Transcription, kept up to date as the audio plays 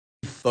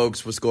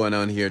Folks, what's going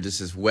on here? This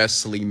is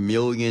Wesley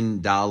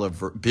billion dollar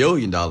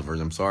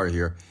version. I'm sorry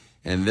here.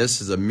 And this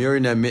is a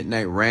Millionaire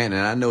Midnight rant.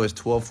 And I know it's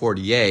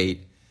 12:48,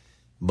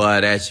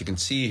 but as you can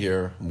see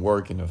here, I'm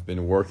working. I've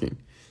been working.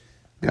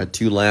 Got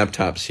two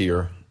laptops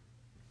here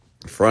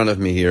in front of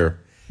me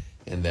here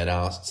and that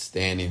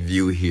outstanding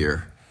view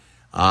here.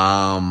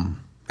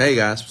 Hey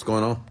guys, what's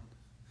going on?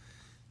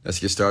 Let's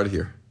get started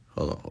here.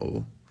 Hold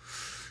on.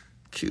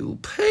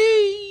 OQP.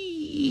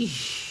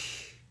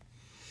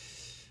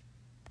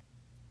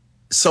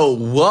 So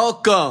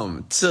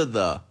welcome to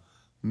the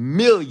 $1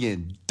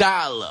 million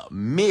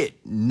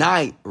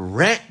midnight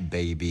rant,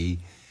 baby.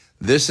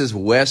 This is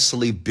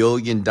Wesley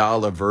billion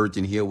dollar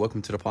virgin here.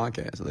 Welcome to the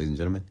podcast, ladies and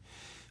gentlemen,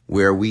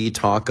 where we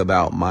talk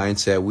about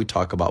mindset. We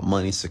talk about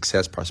money,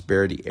 success,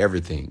 prosperity,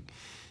 everything.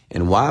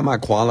 And why am I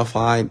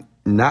qualified?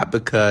 Not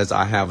because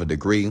I have a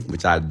degree,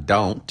 which I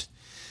don't.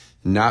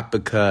 Not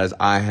because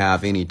I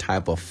have any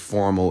type of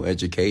formal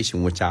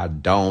education, which I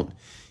don't.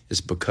 It's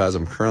because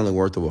I'm currently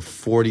worth over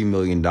 $40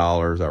 million.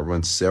 I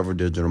run several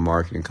digital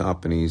marketing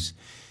companies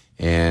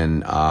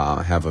and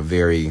have a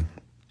very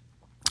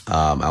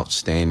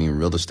outstanding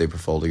real estate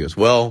portfolio as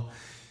well.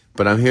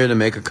 But I'm here to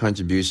make a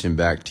contribution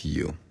back to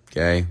you,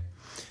 okay?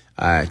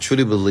 I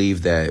truly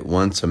believe that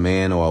once a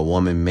man or a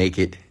woman make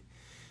it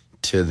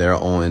to their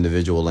own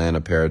individual land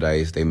of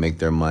paradise, they make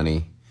their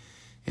money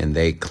and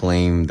they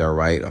claim their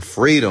right of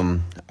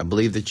freedom, I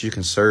believe that you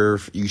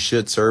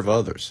should serve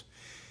others.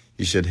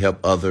 You should help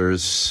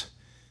others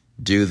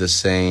do the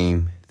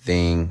same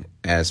thing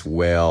as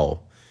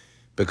well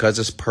because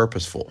it's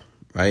purposeful,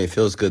 right? It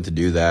feels good to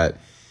do that. It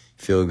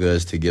feels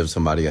good to give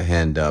somebody a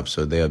hand up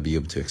so they'll be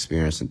able to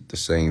experience the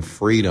same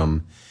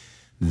freedom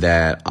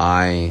that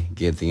I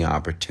get the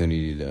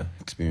opportunity to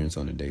experience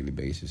on a daily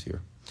basis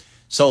here.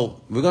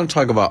 So we're going to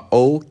talk about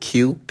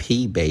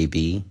OQP,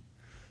 baby.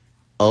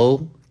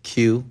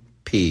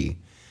 OQP.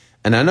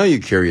 And I know you're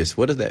curious.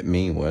 What does that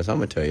mean, Wes? I'm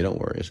going to tell you. Don't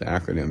worry. It's an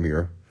acronym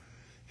here.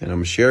 And I'm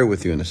going to share it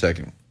with you in a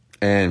second.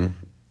 And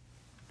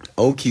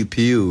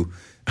OQP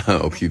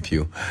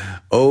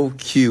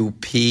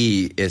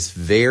is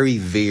very,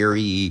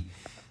 very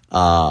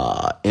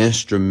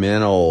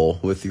instrumental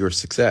with your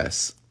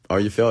success or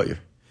your failure.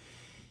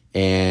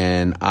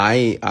 And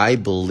I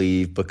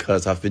believe,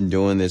 because I've been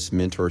doing this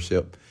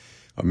mentorship,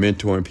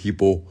 mentoring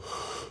people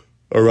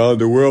around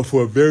the world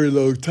for a very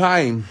long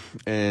time,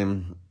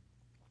 and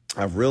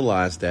I've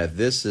realized that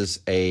this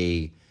is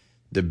a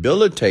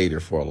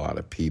debilitator for a lot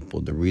of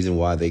people. The reason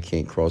why they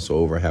can't cross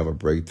over, have a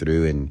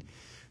breakthrough, and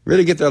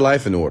really get their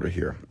life in order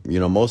here. You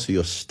know, most of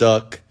you are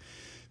stuck.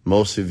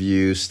 Most of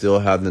you still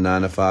have the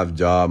 9-to-5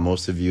 job.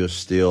 Most of you are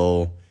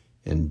still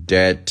in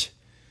debt,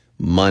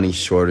 money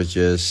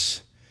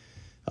shortages,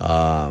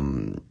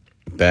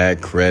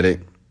 bad credit,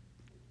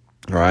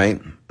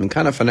 right? And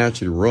kind of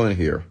financially ruined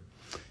here.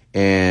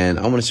 And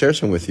I want to share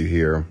some with you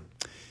here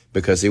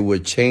because it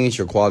would change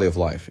your quality of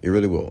life. It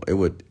really will. It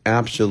would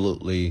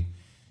absolutely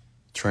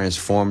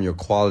transform your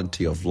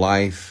quality of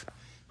life,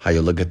 how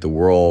you look at the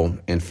world.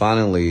 And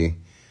finally,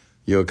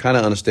 you'll kind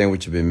of understand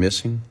what you've been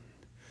missing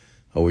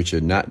or what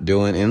you're not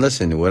doing. And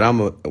listen, what I'm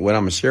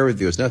going to share with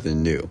you is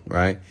nothing new,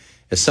 right?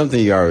 It's something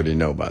you already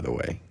know, by the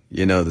way.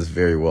 You know this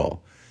very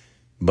well.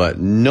 But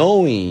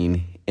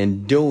knowing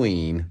and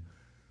doing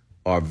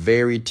are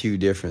very two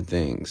different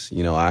things.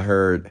 You know, I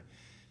heard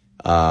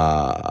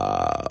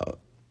a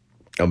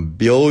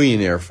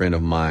billionaire friend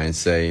of mine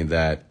saying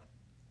that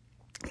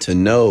to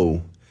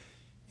know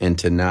and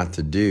to not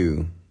to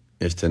do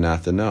is to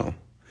not to know,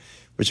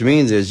 which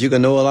means is you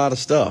can know a lot of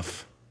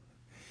stuff.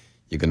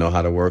 You can know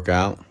how to work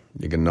out.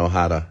 You can know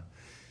how to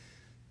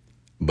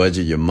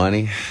budget your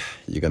money.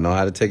 You can know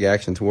how to take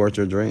action towards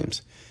your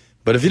dreams.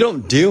 But if you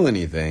don't do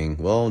anything,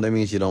 well, that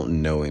means you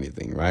don't know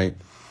anything, right?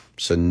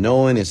 So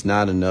knowing is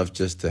not enough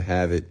just to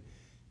have it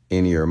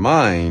in your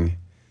mind.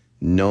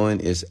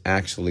 Knowing is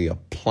actually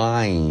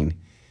applying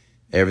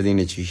everything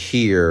that you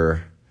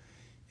hear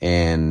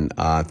and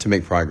to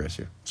make progress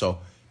here. So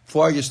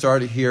before I get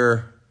started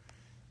here,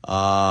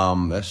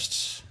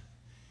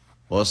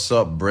 what's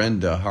up,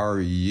 Brenda? How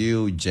are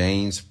you?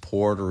 James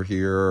Porter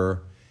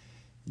here,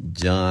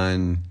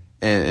 John.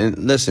 And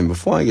listen,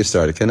 before I get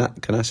started,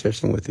 can I share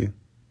something with you?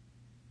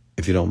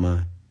 If you don't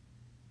mind.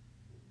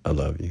 I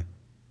love you.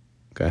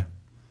 Okay?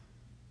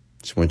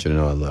 Just want you to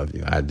know I love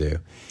you. I do.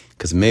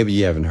 Because maybe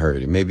you haven't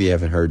heard it. Maybe you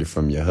haven't heard it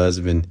from your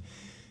husband,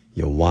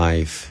 your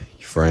wife,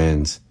 your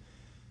friends.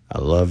 I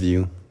love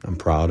you. I'm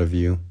proud of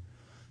you.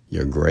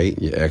 You're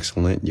great. You're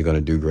excellent. You're going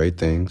to do great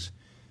things.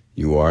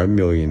 You are a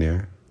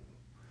millionaire.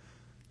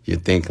 You're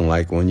thinking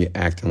like one. You're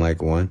acting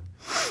like one.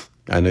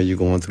 I know you're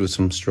going through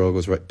some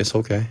struggles, right? It's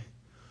okay.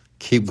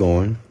 Keep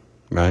going,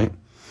 right?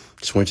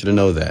 Just want you to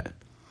know that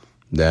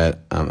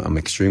I'm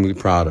extremely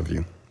proud of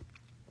you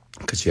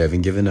because you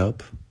haven't given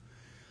up.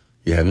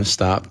 You haven't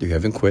stopped. You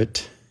haven't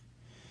quit.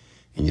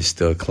 And you're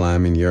still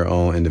climbing your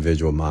own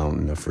individual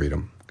mountain of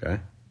freedom, okay?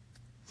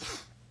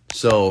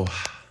 So,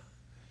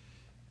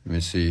 let me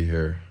see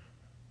here.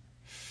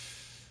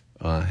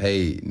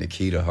 Hey,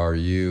 Nikita, how are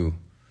you?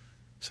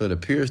 So it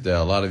appears that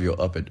a lot of you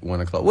are up at 1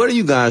 o'clock. What are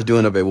you guys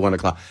doing up at 1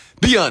 o'clock?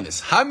 Be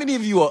honest. How many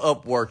of you are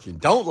up working?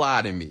 Don't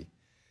lie to me.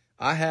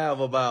 I have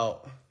 3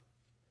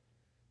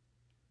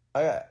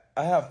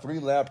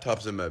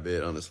 laptops in my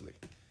bed, honestly.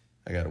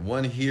 I got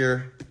one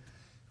here,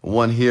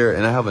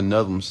 and I have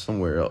another one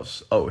somewhere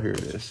else. Oh, here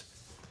it is.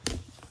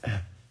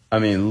 I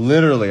mean,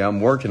 literally,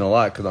 I'm working a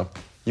lot because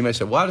you may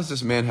say, why does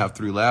this man have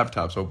 3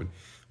 laptops open?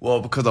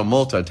 Well, because I'm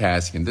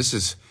multitasking. This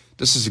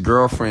is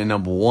girlfriend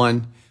number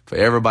 1 for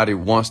everybody who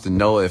wants to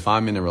know if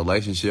I'm in a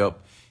relationship.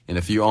 And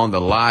if you're on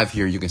the live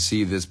here, you can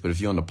see this, but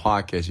if you're on the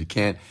podcast, you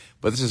can't.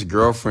 But this is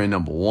girlfriend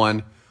number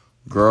 1,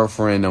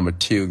 girlfriend number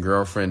 2,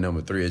 girlfriend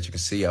number 3. As you can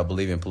see, I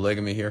believe in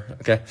polygamy here.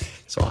 Okay.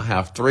 So I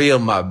have 3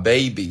 of my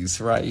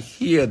babies right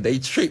here. They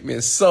treat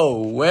me so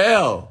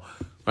well,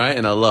 right?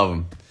 And I love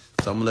them.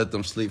 So I'm going to let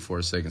them sleep for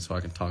a second so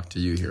I can talk to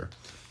you here.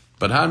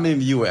 But how many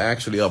of you are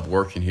actually up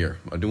working here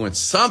or doing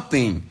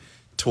something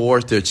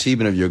towards the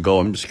achievement of your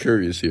goal? I'm just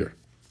curious here.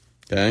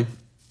 Okay.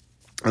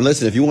 And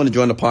listen, if you want to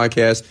join the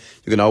podcast,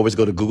 you can always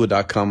go to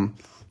google.com,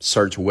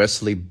 search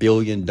Wesley $1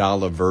 Billion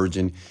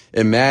Virgin.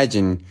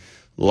 Imagine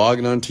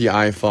logging onto your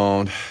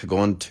iPhone,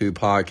 going to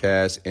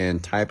podcast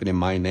and typing in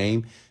my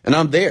name. And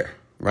I'm there,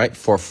 right,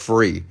 for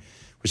free,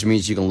 which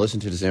means you can listen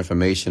to this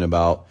information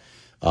about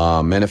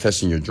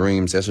manifesting your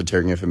dreams,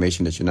 esoteric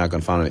information that you're not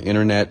going to find on the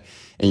internet.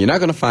 And you're not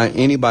going to find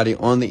anybody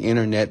on the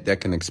internet that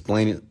can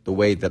explain it the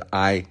way that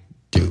I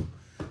do,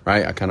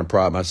 right? I kind of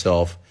pride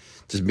myself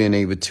just being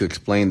able to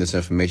explain this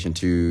information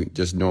to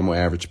just normal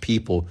average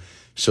people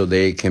so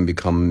they can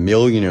become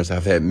millionaires.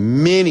 I've had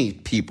many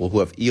people who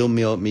have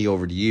emailed me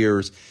over the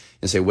years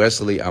and say,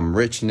 Wesley, I'm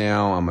rich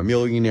now. I'm a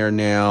millionaire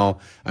now.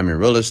 I'm in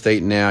real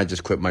estate now. I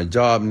just quit my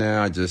job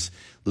now. I just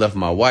left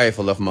my wife.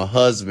 I left my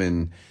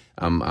husband.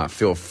 I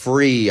feel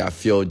free. I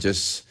feel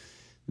just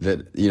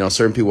that,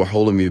 certain people are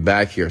holding me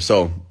back here.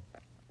 So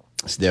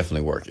it's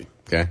definitely working.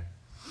 Okay.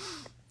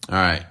 All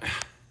right.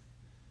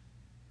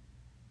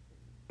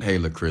 Hey,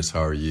 LaChris,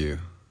 how are you?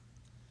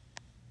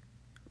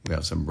 We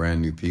have some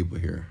brand new people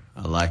here.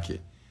 I like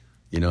it.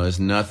 It's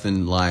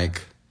nothing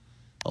like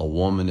a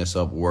woman that's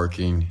up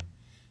working.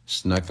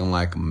 It's nothing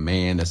like a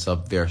man that's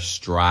up there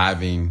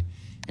striving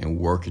and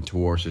working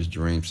towards his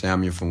dream.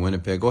 Sam, you're from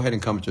Winnipeg. Go ahead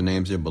and comment your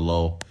names here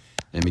below.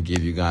 Let me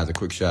give you guys a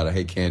quick shout out.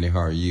 Hey, Candy, how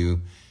are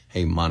you?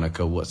 Hey,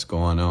 Monica, what's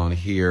going on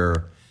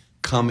here?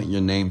 Comment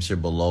your names here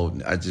below.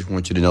 I just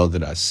want you to know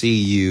that I see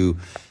you.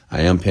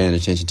 I am paying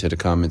attention to the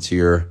comments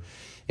here.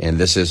 And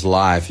this is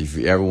live. If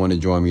you ever want to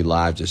join me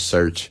live, just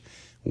search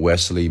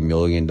Wesley $1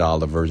 Million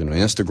Virgin on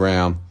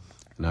Instagram,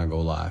 and I'll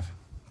go live.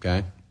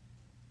 Okay?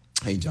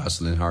 Hey,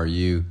 Jocelyn, how are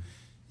you?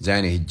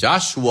 Zanny,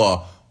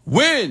 Joshua,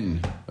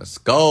 win. Let's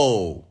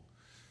go.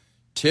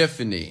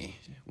 Tiffany,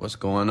 what's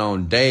going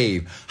on?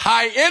 Dave,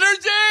 high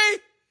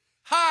energy,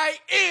 high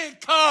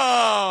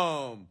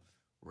income.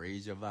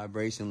 Raise your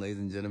vibration, ladies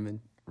and gentlemen.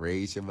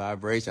 Raise your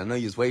vibration. I know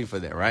you was waiting for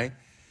that, right?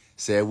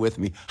 Say it with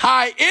me.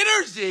 High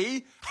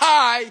energy,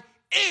 high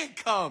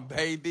income,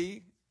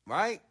 baby.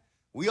 Right?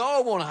 We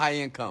all want a high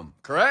income,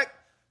 correct?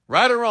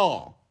 Right or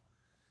wrong?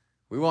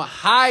 We want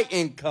high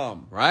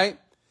income, right?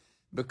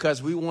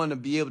 Because we want to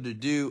be able to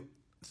do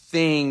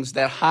things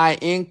that high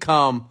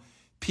income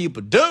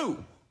people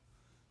do.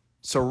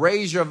 So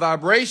raise your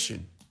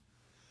vibration.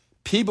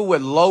 People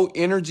with low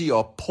energy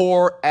are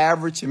poor,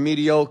 average, and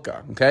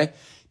mediocre, okay?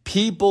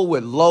 People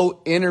with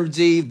low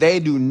energy, they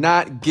do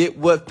not get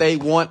what they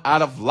want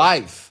out of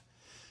life.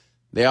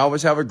 They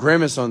always have a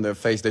grimace on their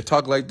face. They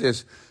talk like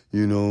this,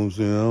 you know what I'm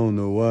saying? I don't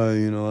know why,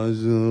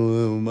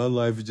 my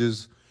life is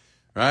just,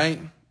 right?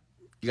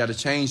 You got to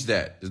change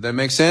that. Does that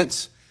make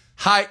sense?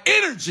 High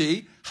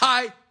energy,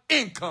 high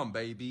income,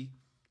 baby.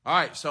 All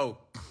right,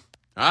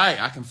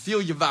 I can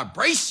feel your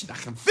vibration. I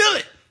can feel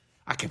it.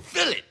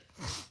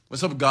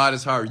 What's up,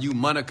 Goddess? How are you?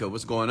 Monica,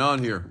 what's going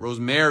on here?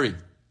 Rosemary,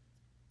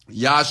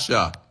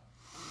 Yasha,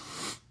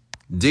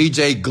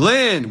 DJ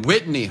Glenn,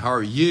 Whitney, how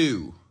are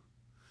you?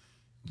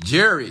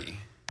 Jerry,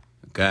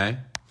 okay.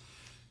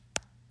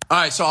 All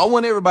right, so I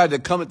want everybody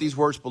to comment these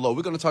words below.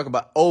 We're going to talk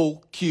about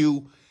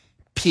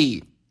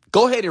OQP.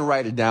 Go ahead and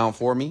write it down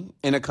for me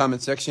in the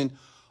comment section.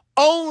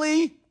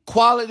 Only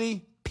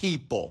quality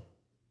people.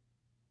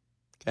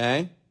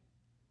 Okay?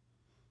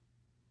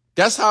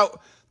 That's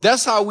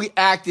how we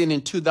acting in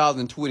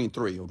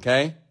 2023,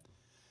 okay?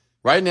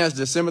 Right now it's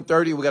December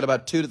 30th. We got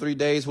about 2 to 3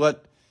 days.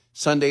 What?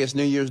 Sunday is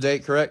New Year's Day,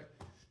 correct?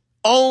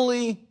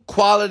 Only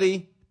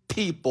quality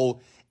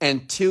people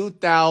in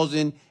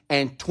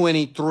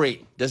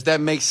 2023. Does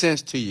that make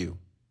sense to you?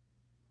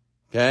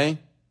 Okay?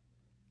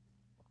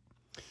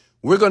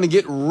 We're going to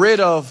get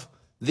rid of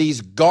these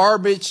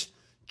garbage,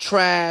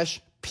 trash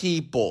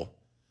people.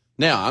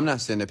 Now, I'm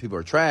not saying that people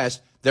are trash.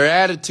 Their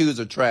attitudes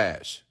are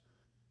trash.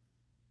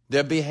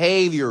 Their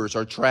behaviors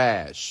are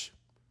trash.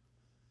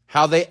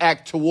 How they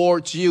act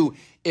towards you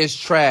is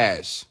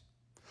trash.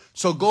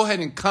 So go ahead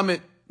and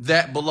comment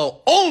that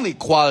below. Only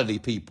quality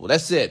people.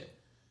 That's it.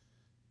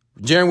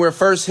 January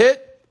 1st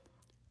hit.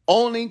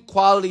 Only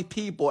quality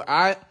people.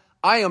 I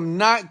am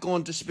not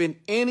going to spend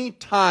any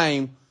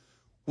time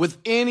with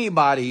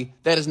anybody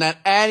that is not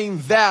adding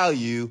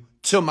value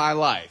to my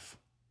life.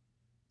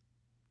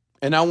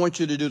 And I want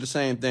you to do the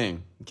same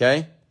thing,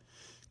 okay?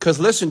 Because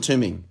listen to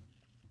me.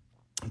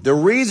 The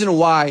reason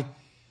why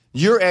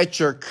you're at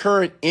your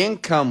current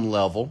income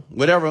level,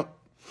 whatever,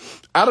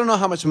 I don't know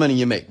how much money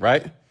you make,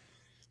 right?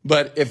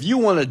 But if you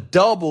want to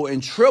double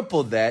and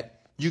triple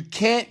that, you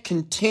can't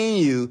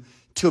continue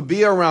to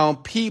be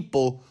around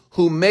people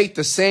who make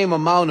the same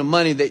amount of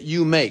money that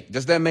you make.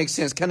 Does that make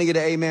sense? Can I get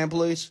an amen,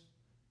 please?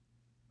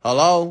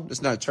 Hello?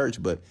 It's not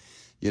church, but,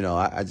 you know,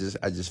 I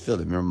just feel it.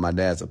 Remember, my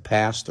dad's a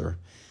pastor,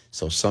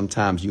 so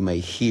sometimes you may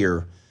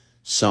hear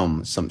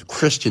some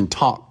Christian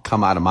talk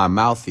come out of my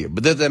mouth here.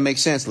 But does that make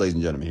sense, ladies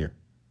and gentlemen, here?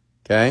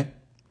 Okay?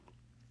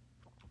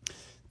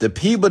 The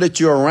people that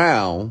you're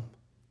around,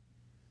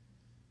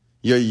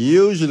 you're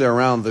usually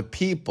around the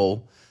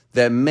people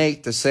that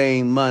make the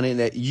same money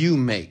that you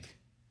make.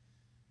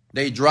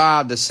 They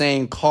drive the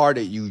same car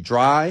that you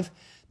drive.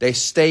 They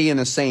stay in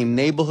the same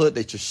neighborhood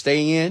that you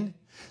stay in.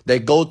 They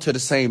go to the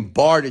same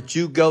bar that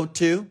you go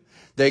to.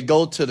 They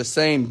go to the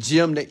same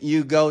gym that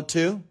you go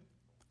to.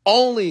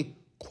 Only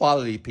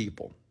quality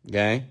people,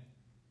 okay?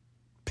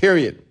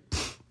 Period.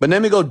 But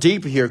let me go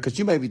deeper here, because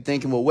you may be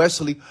thinking, well,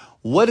 Wesley,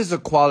 what is a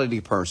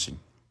quality person?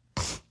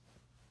 All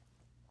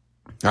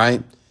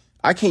right?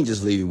 I can't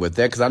just leave you with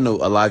that, because I know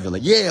a lot of you are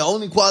like, yeah,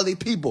 only quality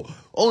people.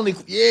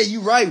 Yeah,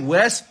 you're right,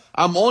 Wes.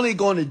 I'm only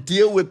going to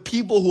deal with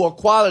people who are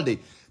quality.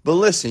 But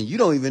listen, you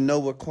don't even know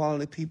what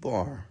quality people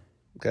are,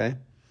 okay?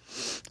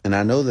 And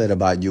I know that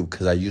about you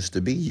because I used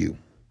to be you.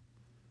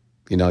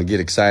 You know, I get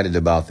excited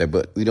about that,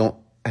 but we don't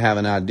have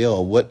an idea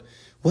of what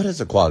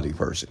is a quality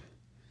person,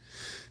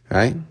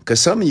 right? Because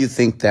some of you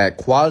think that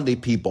quality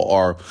people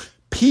are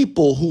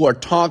people who are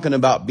talking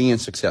about being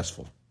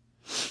successful.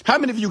 How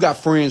many of you got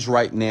friends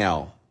right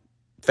now,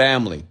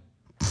 family,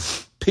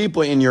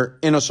 people in your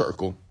inner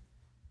circle?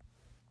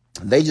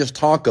 They just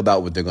talk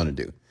about what they're going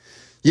to do.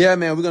 Yeah,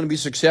 man, we're going to be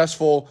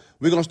successful.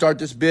 We're going to start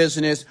this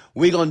business.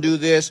 We're going to do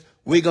this.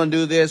 We're going to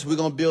do this. We're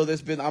going to build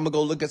this business. I'm going to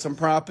go look at some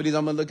properties.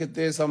 I'm going to look at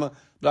this. I'm going to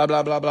blah,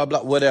 blah, blah, blah,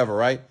 blah, whatever,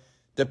 right?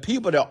 The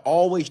people that are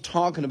always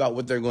talking about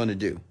what they're going to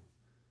do,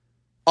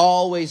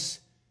 always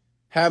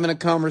having a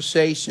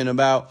conversation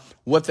about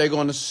what they're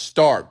going to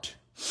start,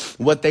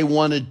 what they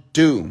want to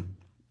do,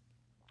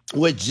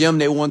 what gym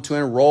they want to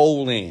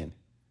enroll in,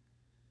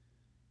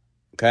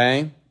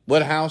 okay?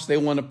 What house they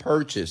want to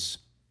purchase.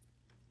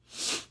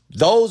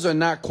 Those are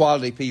not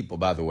quality people,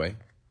 by the way.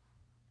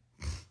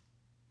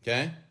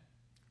 Okay?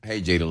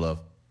 Hey, Jada Love.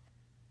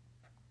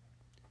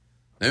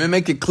 Let me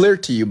make it clear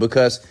to you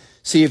because,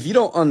 see, if you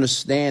don't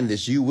understand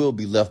this, you will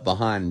be left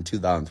behind in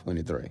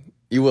 2023.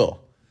 You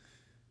will.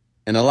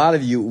 And a lot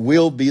of you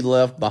will be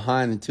left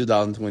behind in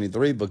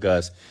 2023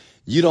 because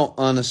you don't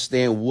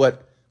understand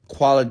what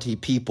quality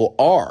people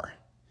are.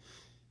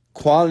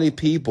 Quality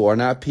people are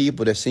not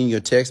people that send you a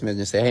text message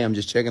and say, hey, I'm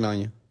just checking on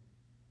you.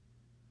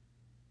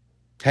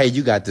 Hey,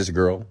 you got this,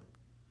 girl.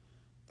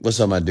 What's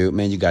up, my dude?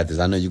 Man, you got this.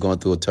 I know you're going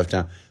through a tough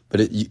time,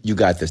 but you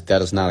got this.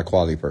 That is not a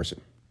quality person.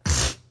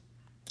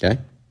 Okay?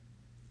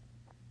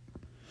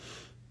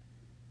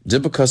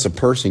 Just because a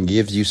person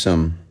gives you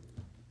some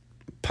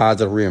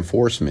positive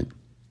reinforcement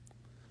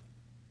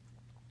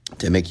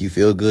to make you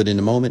feel good in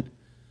the moment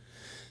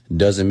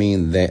doesn't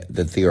mean that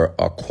they are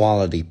a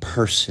quality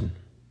person.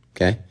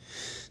 Okay?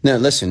 Now,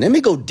 listen, let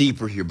me go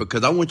deeper here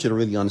because I want you to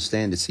really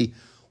understand this. See,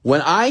 when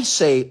I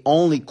say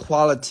only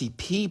quality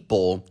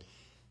people,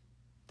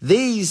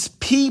 these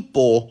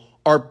people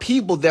are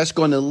people that's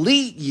going to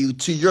lead you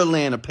to your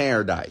land of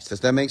paradise.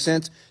 Does that make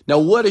sense? Now,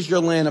 what is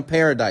your land of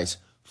paradise?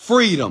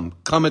 Freedom.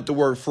 Come at the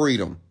word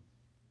freedom.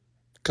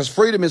 Because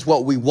freedom is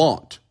what we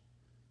want.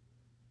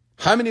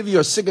 How many of you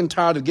are sick and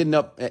tired of getting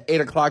up at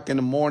 8 o'clock in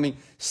the morning,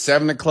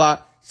 7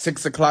 o'clock,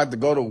 6 o'clock to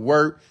go to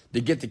work,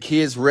 to get the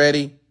kids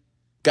ready?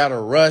 Got to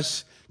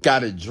rush.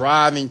 Got to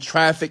drive in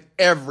traffic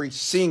every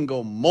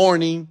single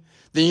morning.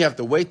 Then you have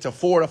to wait till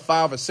 4 to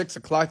 5 or 6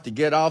 o'clock to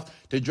get off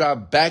to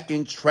drive back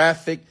in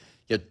traffic.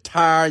 You're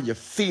tired. Your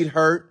feet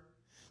hurt.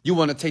 You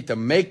want to take the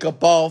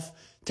makeup off,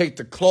 take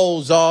the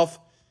clothes off.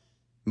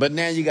 But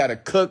now you got to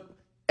cook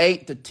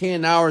 8 to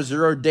 10 hours.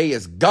 Your day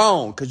is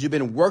gone because you've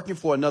been working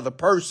for another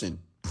person.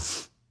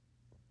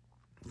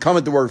 Come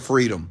at the word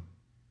freedom.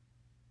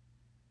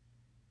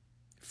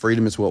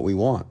 Freedom is what we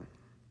want.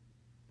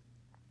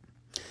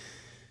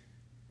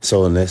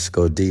 So let's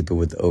go deeper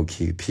with the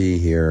OQP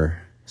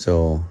here.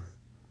 So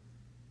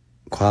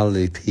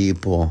quality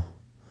people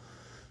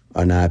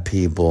are not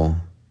people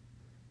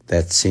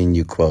that send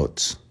you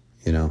quotes.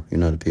 You know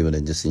the people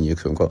that just send you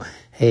some quote.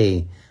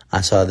 Hey, I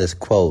saw this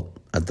quote.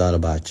 I thought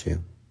about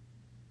you.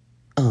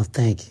 Oh,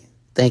 thank you.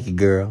 Thank you,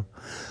 girl.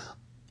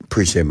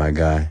 Appreciate my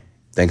guy.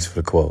 Thanks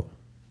for the quote.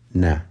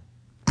 Nah.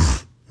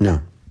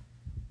 No.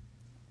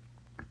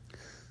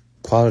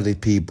 Quality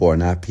people are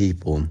not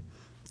people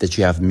that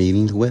you have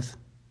meetings with.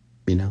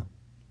 You know,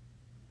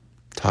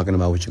 talking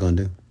about what you're going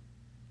to do,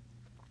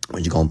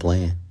 what you're going to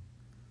plan.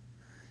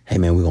 Hey,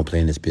 man, we're going to play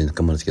in this business.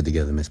 Come on, let's get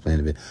together. Let's play in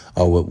the business.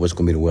 Oh, what's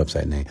going to be the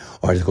website name?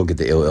 All right, let's go get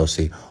the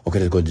LLC. Okay,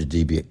 let's go to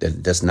the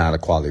DBA. That's not a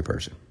quality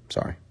person.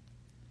 Sorry.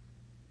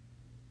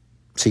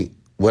 See,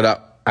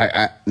 let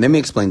me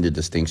explain the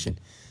distinction.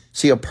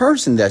 See, a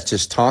person that's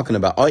just talking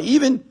about, or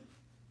even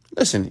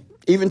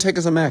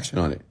taking some action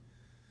on it.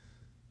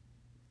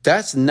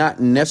 That's not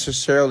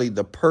necessarily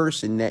the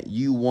person that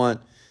you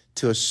want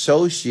to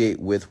associate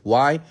with.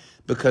 Why?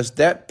 Because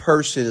that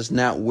person is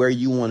not where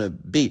you want to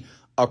be.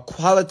 A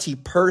quality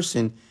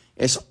person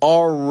is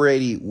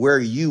already where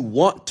you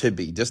want to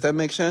be. Does that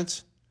make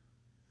sense?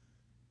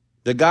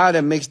 The guy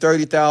that makes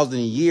 $30,000 a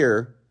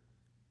year,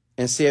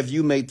 and say if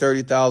you make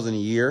 $30,000 a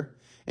year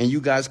and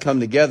you guys come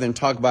together and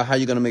talk about how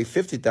you're going to make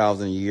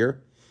 $50,000 a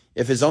year,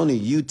 if it's only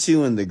you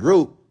two in the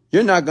group,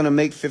 you're not going to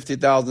make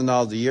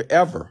 $50,000 a year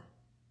ever.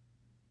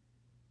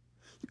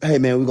 Hey,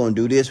 man, we're going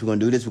to do this. We're going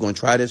to do this. We're going to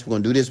try this. We're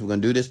going to do this. We're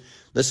going to do this.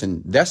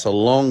 Listen, that's a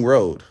long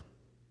road,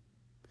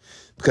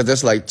 because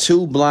that's like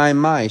two blind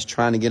mice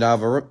trying to get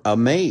out of a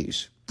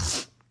maze.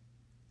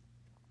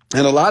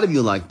 And a lot of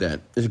you like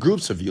that. There's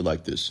groups of you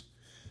like this.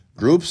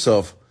 Groups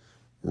of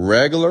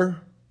regular,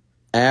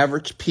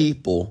 average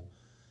people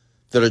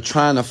that are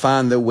trying to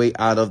find their way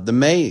out of the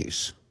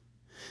maze.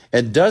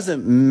 It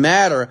doesn't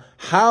matter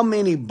how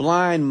many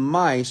blind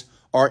mice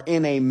are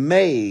in a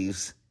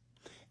maze.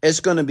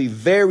 It's going to be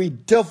very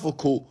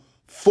difficult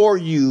for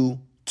you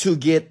to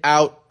get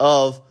out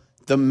of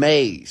the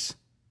maze.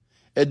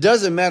 It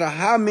doesn't matter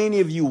how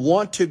many of you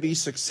want to be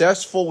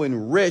successful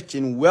and rich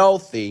and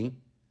wealthy.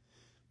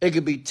 It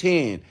could be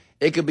 10,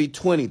 it could be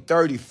 20,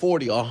 30,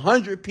 40,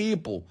 100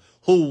 people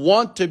who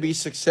want to be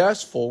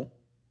successful.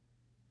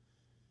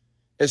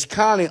 It's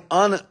highly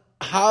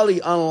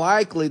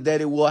unlikely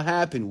that it will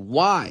happen.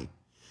 Why?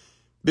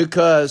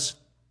 Because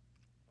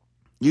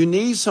you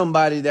need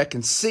somebody that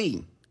can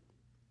see.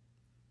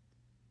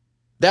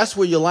 That's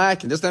where you're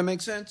lacking. Does that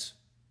make sense?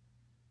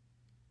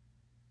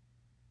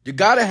 You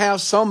got to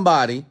have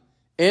somebody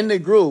in the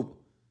group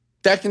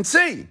that can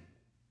see.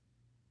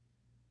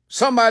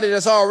 Somebody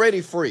that's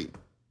already free.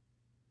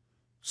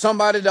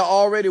 Somebody that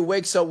already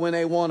wakes up when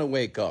they want to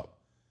wake up.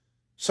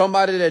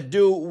 Somebody that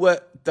do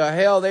what the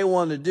hell they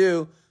want to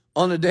do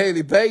on a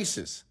daily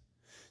basis.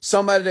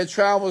 Somebody that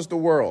travels the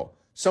world.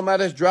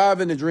 Somebody that's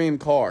driving the dream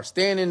car,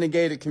 staying in the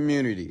gated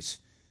communities,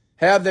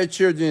 have their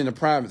children in the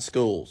private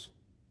schools.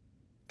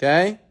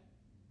 Okay?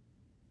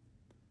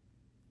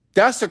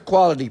 That's a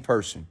quality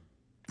person.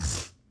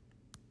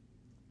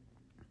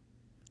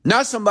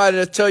 Not somebody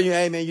that tell you,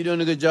 hey, man, you're doing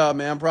a good job,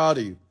 man. I'm proud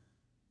of you.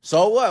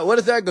 So what? What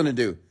is that going to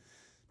do?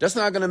 That's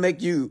not going to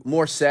make you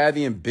more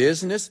savvy in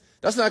business.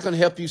 That's not going to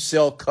help you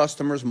sell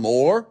customers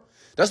more.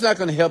 That's not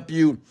going to help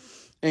you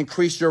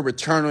increase your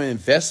return on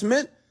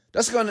investment.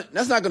 That's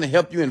not going to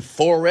help you in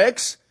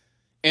Forex,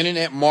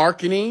 internet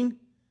marketing,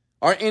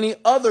 or any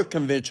other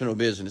conventional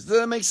business. Does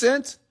that make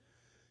sense?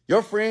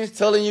 Your friends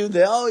telling you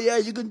that, oh, yeah,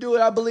 you can do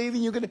it. I believe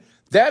in you.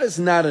 That is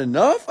not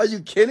enough. Are you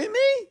kidding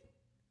me?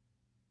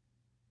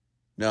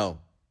 No.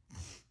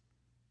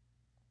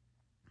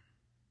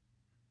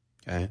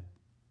 Okay.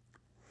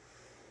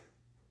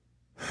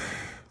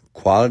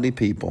 Quality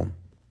people,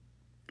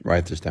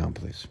 write this down,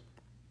 please,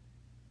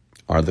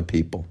 are the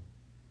people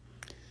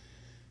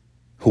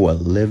who are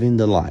living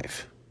the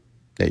life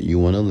that you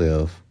want to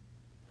live,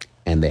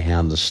 and they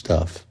have the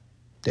stuff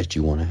that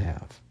you want to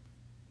have.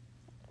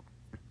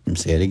 Let me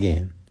say it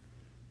again.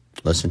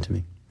 Listen to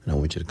me, and I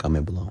want you to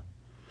comment below.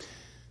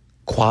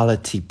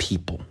 Quality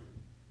people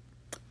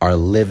are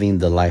living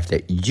the life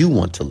that you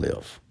want to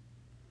live.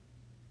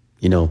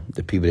 You know,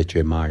 the people that you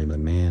admire, you're like,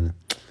 man,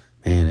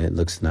 it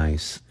looks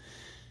nice.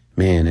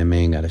 Man, that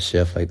man got a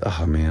chef. Like,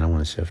 oh, man, I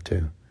want a chef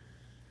too.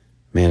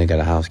 Man, they got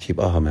a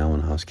housekeeper. Oh, man, I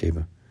want a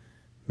housekeeper.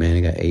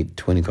 Man, they got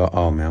 20 cars.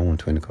 Oh, man, I want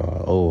 20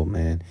 cars. Oh,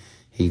 man,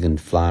 he can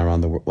fly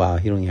around the world. Wow,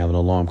 he don't even have an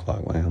alarm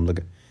clock. Wow, I'm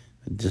looking.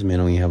 This man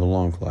don't even have an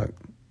alarm clock.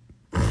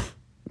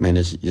 Man,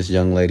 this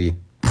young lady,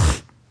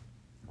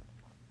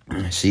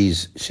 she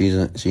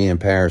in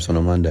Paris on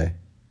a Monday.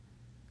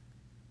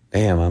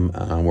 Damn,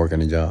 I'm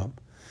working a job.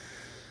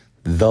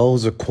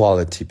 Those are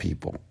quality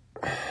people.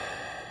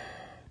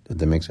 Does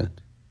that make sense?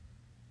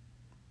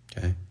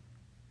 Okay.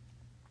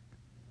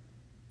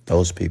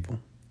 Those people.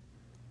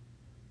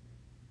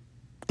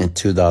 In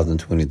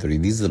 2023,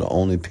 these are the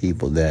only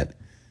people that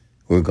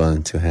we're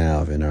going to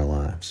have in our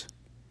lives.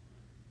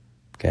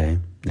 Okay.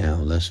 Now,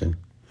 listen.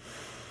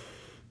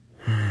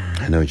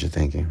 I know what you're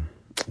thinking.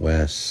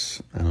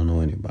 Wes, I don't know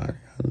anybody.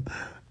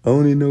 I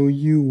only know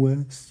you,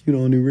 Wes. You're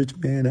the only rich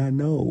man I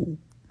know.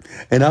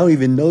 And I don't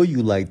even know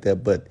you like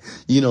that. But,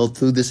 you know,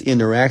 through this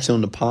interaction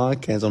on the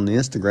podcast, on the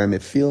Instagram,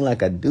 it feels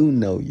like I do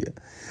know you.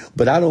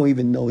 But I don't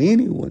even know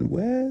anyone,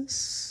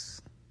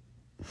 Wes.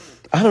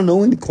 I don't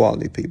know any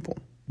quality people.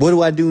 What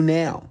do I do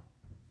now?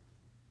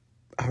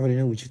 I already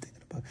know what you're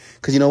thinking about.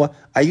 Because you know what?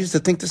 I used to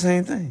think the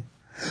same thing.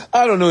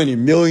 I don't know any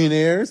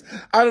millionaires.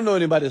 I don't know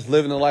anybody that's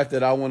living the life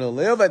that I want to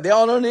live. They're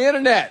all on the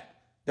internet.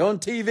 They're on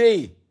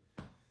TV.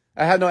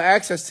 I have no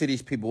access to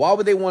these people. Why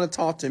would they want to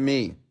talk to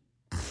me?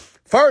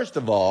 First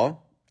of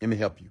all, let me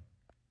help you.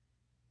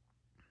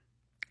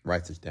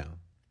 Write this down.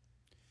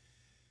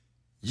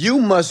 You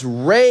must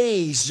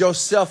raise your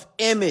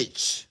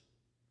self-image.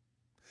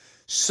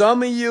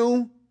 Some of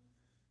you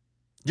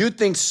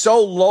think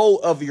so low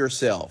of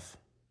yourself.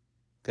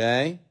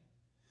 Okay?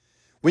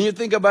 When you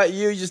think about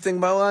you just think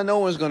about, well, no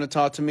one's going to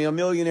talk to me. A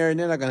millionaire, and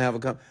they're not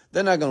going to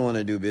they're not going to want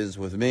to do business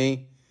with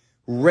me.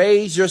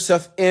 Raise your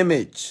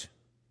self-image.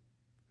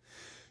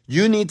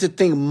 You need to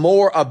think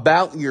more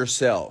about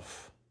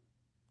yourself.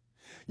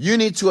 You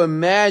need to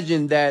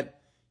imagine that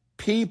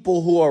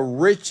people who are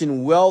rich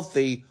and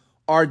wealthy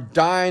are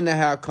dying to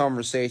have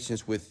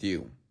conversations with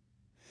you.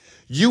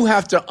 You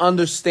have to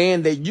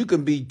understand that you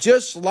can be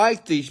just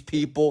like these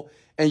people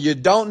and you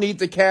don't need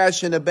the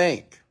cash in the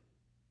bank.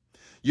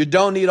 You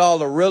don't need all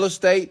the real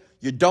estate.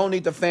 You don't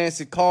need the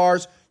fancy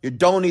cars. You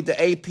don't need the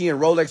AP and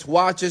Rolex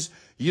watches.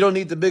 You don't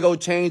need the big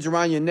old chains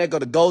around your neck or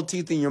the gold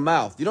teeth in your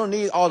mouth. You don't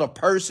need all the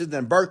purses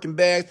and Birkin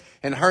bags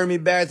and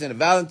Hermes bags and the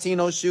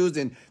Valentino shoes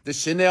and the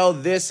Chanel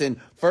this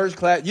and first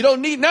class. You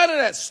don't need none of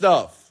that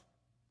stuff.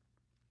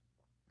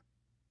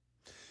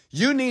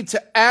 You need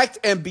to act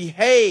and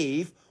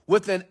behave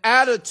with an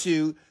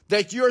attitude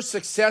that you're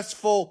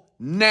successful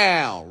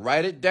now.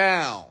 Write it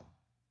down.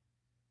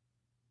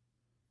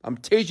 I'm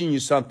teaching you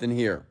something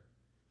here.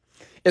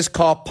 It's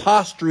called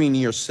posturing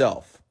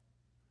yourself.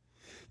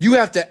 You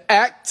have to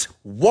act,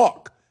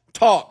 walk,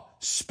 talk,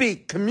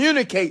 speak,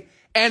 communicate,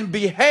 and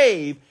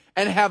behave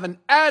and have an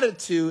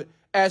attitude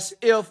as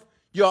if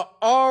you're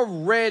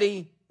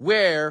already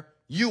where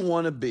you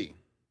want to be.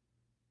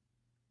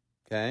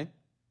 Okay?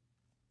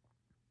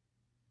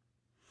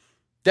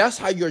 That's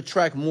how you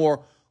attract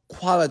more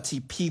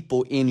quality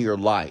people in your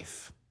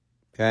life.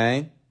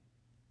 Okay?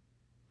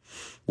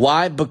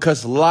 Why?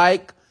 Because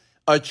like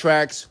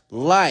attracts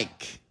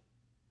like.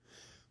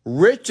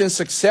 Rich and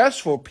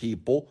successful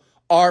people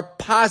are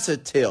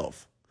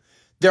positive.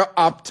 They're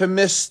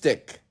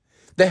optimistic.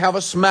 They have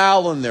a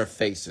smile on their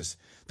faces.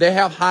 They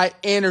have high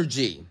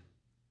energy.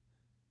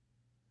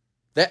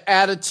 Their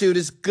attitude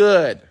is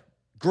good,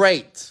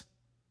 great.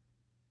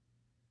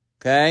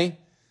 Okay?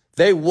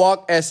 They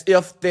walk as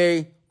if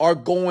they are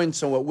going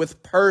somewhere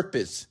with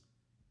purpose.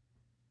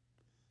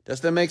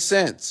 Does that make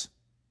sense?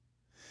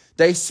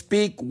 They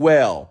speak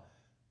well.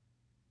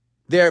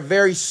 They're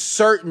very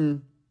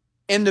certain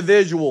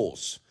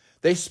individuals.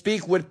 They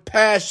speak with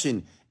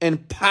passion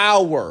and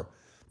power.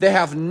 They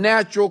have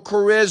natural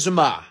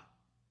charisma.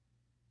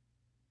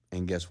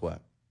 And guess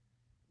what?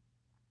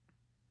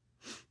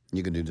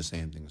 You can do the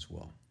same thing as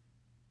well.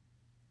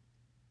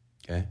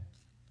 Okay?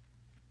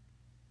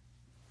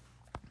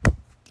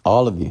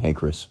 All of you. Hey,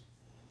 Chris.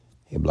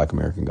 Hey, Black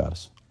American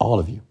Goddess. All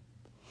of you.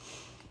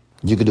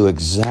 You can do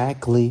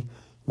exactly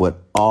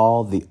what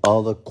all the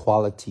other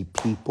quality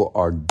people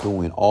are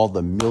doing. All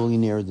the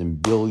millionaires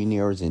and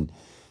billionaires and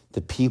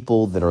the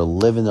people that are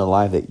living the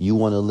life that you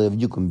want to live.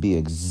 You can be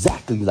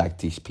exactly like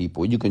these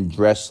people. You can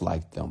dress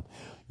like them.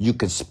 You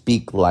can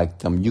speak like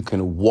them. You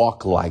can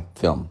walk like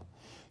them.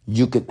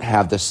 You can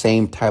have the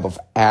same type of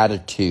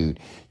attitude.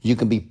 You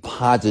can be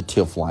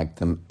positive like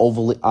them,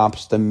 overly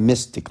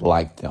optimistic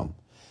like them.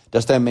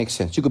 Does that make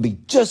sense? You could be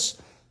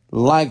just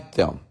like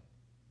them.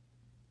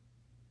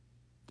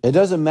 It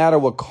doesn't matter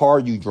what car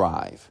you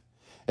drive.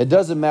 It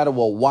doesn't matter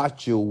what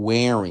watch you're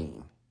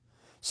wearing.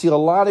 See, a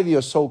lot of you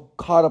are so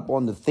caught up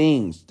on the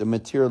things, the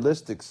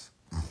materialistics,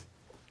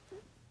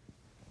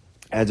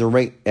 as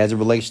it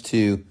relates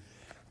to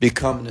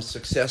becoming a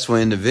successful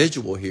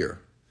individual here.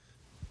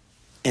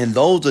 And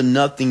those are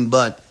nothing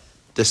but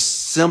the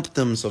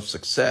symptoms of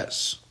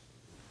success,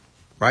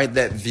 right?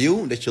 That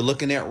view that you're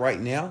looking at right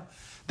now,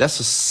 that's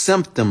a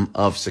symptom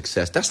of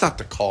success. That's not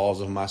the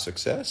cause of my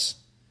success.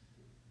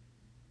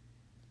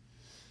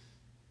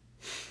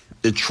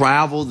 The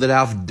travel that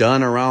I've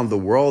done around the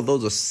world,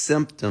 those are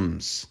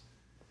symptoms.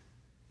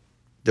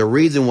 The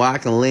reason why I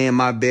can lay in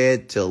my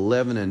bed till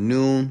 11 and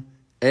noon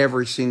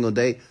every single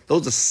day,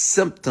 those are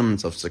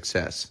symptoms of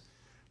success.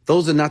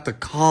 Those are not the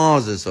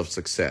causes of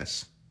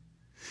success.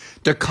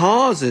 The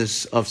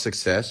causes of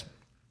success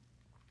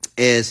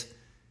is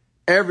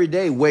every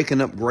day waking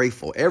up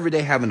grateful, every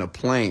day having a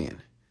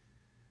plan,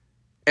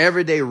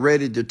 every day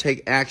ready to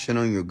take action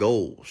on your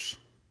goals,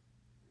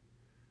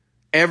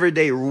 every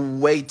day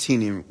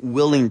waiting and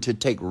willing to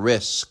take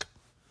risk,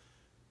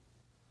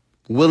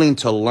 willing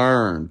to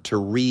learn, to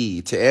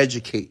read, to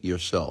educate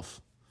yourself,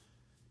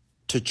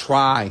 to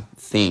try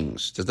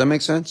things. Does that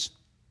make sense?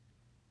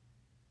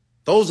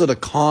 Those are the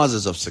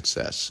causes of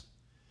success.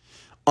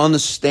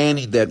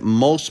 Understanding that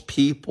most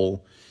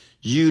people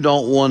you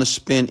don't want to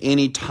spend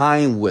any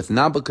time with,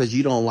 not because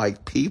you don't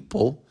like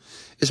people.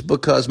 It's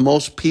because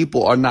most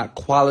people are not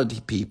quality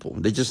people.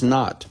 They're just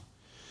not.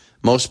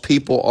 Most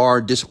people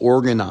are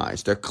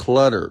disorganized. They're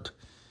cluttered.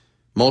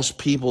 Most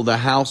people, the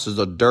houses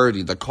are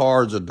dirty. The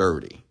cars are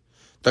dirty.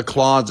 The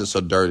closets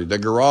are dirty. The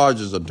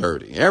garages are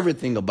dirty.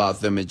 Everything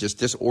about them is just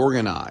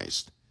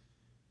disorganized.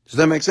 Does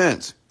that make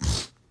sense?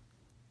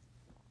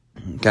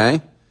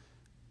 Okay?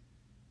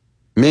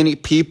 Many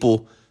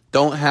people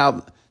don't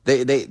have, they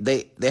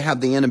have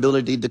the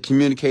inability to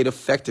communicate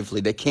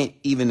effectively. They can't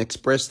even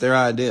express their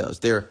ideas.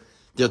 They're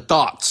their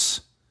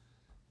thoughts,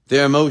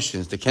 their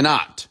emotions. They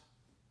cannot.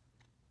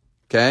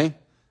 Okay?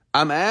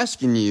 I'm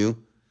asking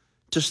you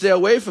to stay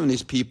away from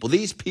these people.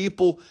 These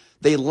people,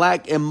 they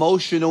lack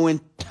emotional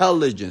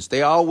intelligence.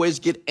 They always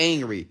get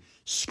angry,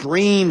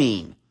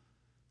 screaming,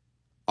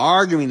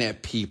 arguing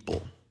at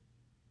people.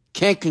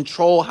 Can't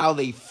control how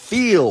they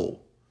feel.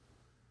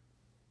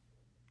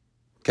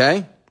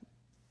 Okay?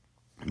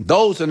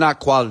 Those are not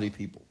quality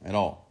people at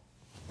all.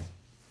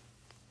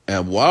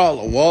 And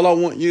all I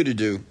want you to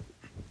do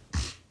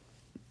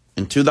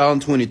in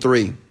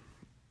 2023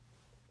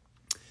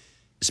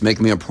 is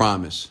make me a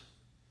promise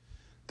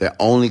that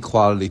only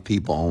quality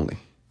people only.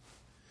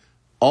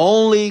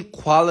 Only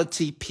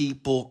quality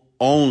people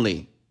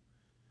only.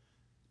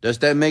 Does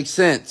that make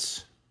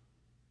sense?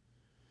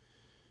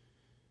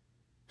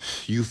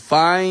 You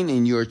find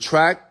and you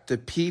attract the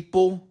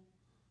people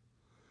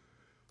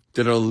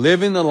that are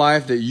living the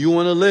life that you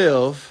want to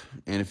live.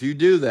 And if you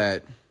do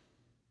that,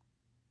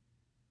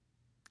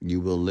 you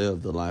will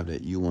live the life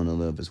that you want to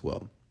live as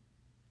well.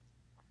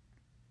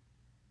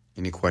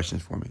 Any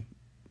questions for me?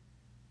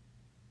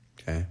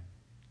 Okay.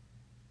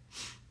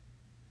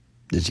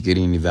 Did you get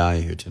any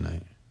value here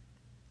tonight?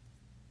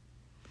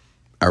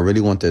 I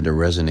really want that to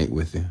resonate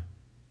with you.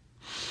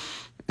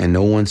 And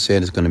no one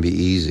said it's going to be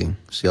easy.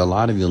 See, a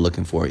lot of you are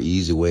looking for an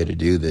easy way to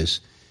do this.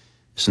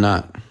 It's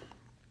not.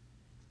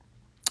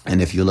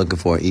 And if you're looking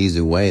for an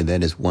easy way,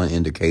 that is one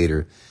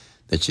indicator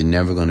that you're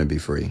never going to be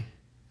free.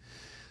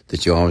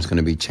 That you're always going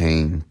to be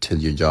chained to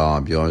your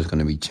job. You're always going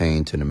to be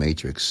chained to the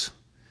matrix.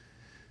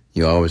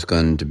 You're always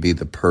going to be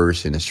the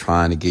person that's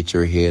trying to get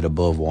your head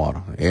above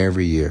water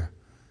every year.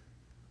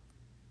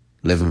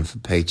 Living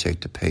from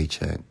paycheck to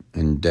paycheck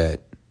in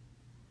debt.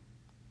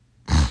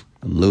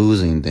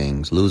 Losing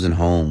things, losing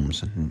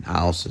homes and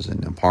houses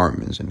and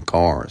apartments and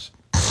cars.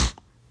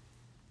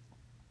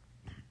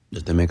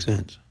 Does that make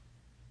sense?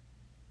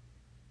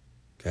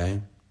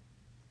 Okay?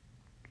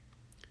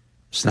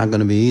 It's not going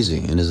to be easy,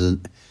 and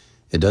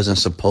it doesn't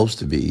supposed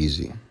to be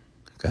easy.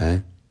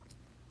 Okay?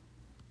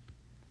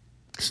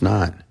 It's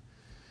not.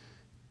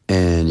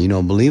 And,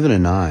 believe it or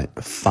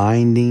not,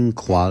 finding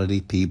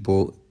quality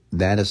people,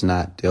 that is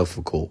not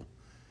difficult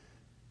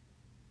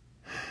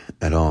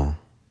at all.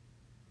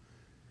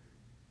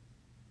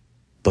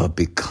 But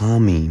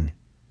becoming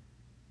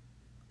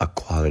a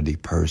quality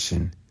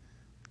person,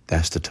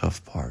 that's the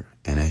tough part.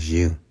 And that's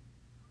you.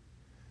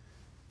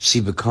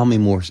 See,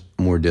 becoming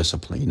more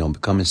disciplined,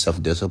 becoming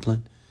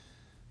self-disciplined,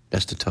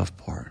 that's the tough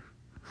part.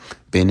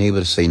 Being able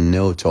to say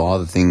no to all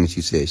the things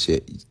you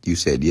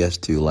said yes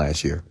to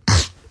last year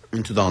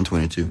in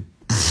 2022.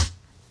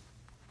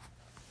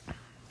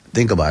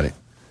 Think about it.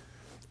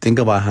 Think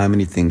about how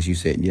many things you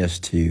said yes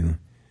to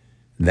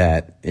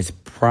that it's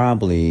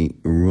probably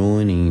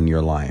ruining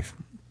your life.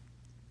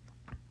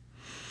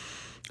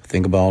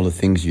 Think about all the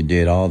things you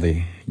did, all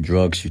the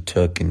drugs you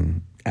took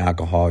and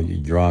alcohol you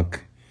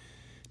drank,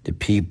 the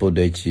people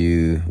that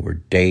you were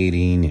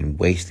dating and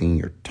wasting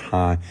your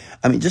time.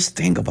 I mean, just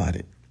think about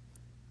it.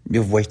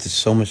 You've wasted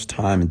so much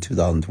time in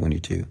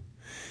 2022.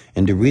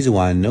 And the reason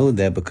why I know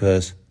that,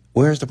 because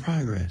where's the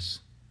progress?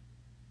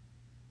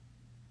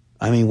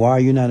 I mean, why are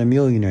you not a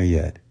millionaire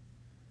yet?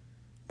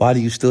 Why do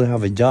you still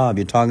have a job?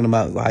 You're talking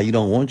about how you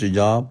don't want your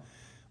job.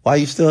 Why are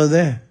you still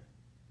there?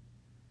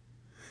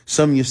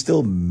 Some of you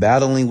still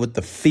battling with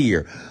the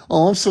fear.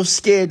 Oh, I'm so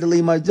scared to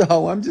leave my job.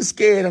 I'm just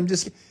scared.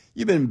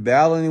 You've been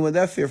battling with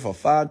that fear for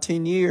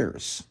 5-10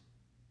 years.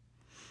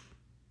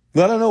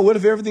 Well, I don't know. What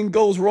if everything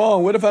goes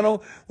wrong? What if I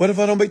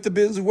don't make the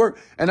business work?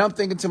 And I'm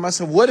thinking to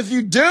myself, what if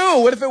you do?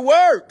 What if it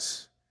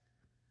works?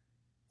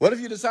 What if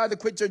you decide to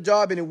quit your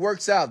job and it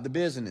works out, the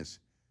business?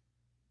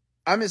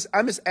 I'm just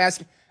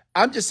asking.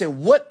 I'm just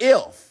saying, what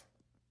if?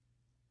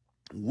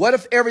 What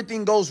if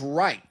everything goes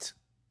right?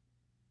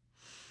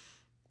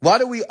 Why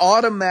do we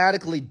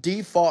automatically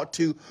default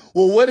to,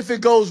 well, what if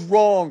it goes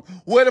wrong?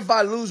 What if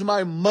I lose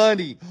my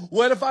money?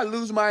 What if I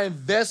lose my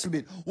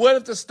investment? What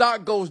if the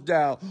stock goes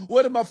down?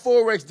 What if my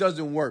Forex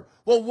doesn't work?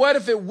 Well, what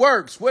if it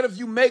works? What if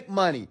you make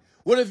money?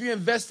 What if you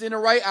invest in the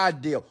right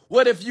idea?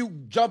 What if you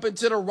jump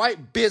into the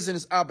right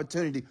business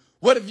opportunity?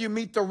 What if you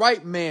meet the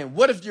right man?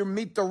 What if you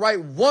meet the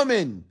right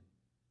woman?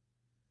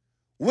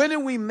 When do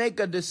we make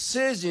a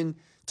decision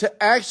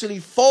to actually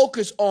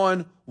focus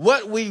on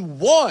what we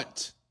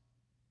want?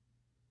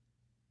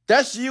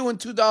 That's you in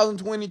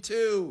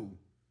 2022.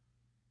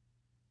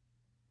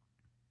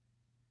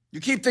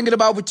 You keep thinking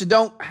about what you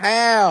don't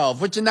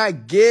have, what you're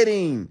not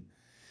getting.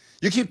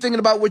 You keep thinking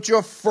about what you're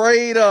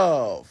afraid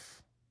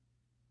of,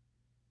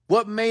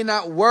 what may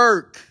not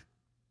work.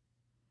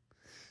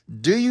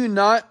 Do you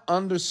not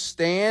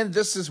understand?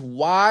 This is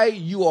why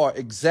you are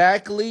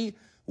exactly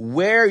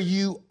where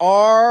you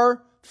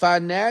are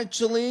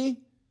financially,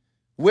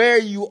 where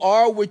you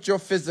are with your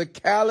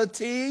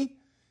physicality,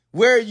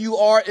 where you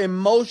are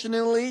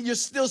emotionally. You're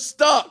still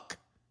stuck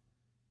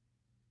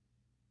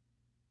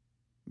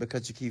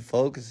because you keep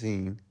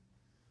focusing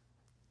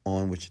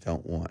on what you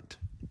don't want.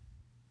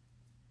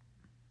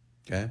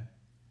 Okay?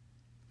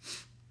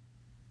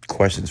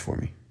 Questions for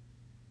me?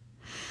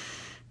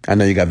 I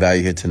know you got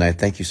value here tonight.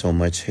 Thank you so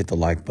much. Hit the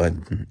like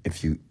button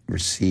if you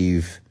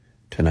receive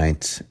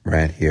tonight's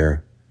rant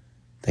here.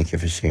 Thank you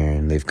for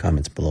sharing. Leave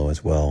comments below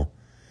as well.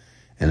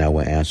 And I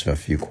will answer a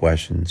few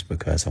questions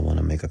because I want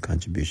to make a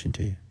contribution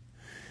to you.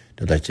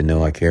 To let you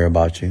know I care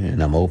about you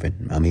and I'm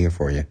open. I'm here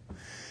for you.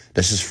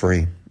 This is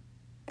free.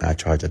 I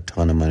charge a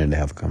ton of money to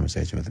have a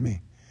conversation with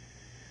me.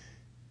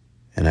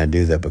 And I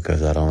do that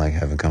because I don't like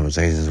having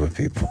conversations with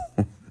people.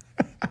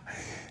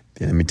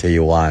 Let me tell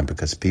you why.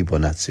 Because people are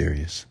not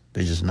serious.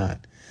 They're just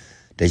not.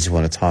 They just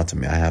want to talk to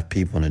me. I have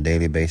people on a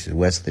daily basis.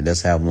 Wesley,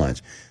 let's have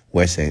lunch.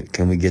 Wesley,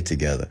 can we get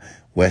together?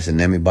 Wesley,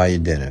 let me buy you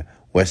dinner.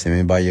 Wesley, let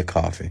me buy you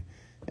coffee.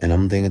 And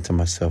I'm thinking to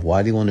myself,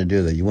 why do you want to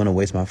do that? You want to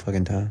waste my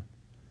fucking time?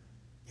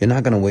 You're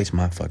not going to waste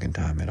my fucking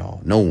time at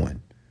all. No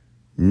one.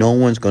 No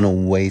one's going to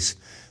waste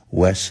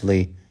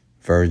Wesley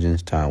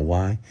Virgin's time.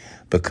 Why?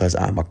 Because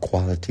I'm a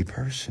quality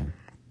person.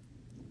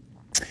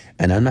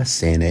 And I'm not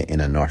saying it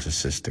in a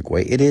narcissistic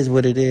way. It is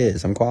what it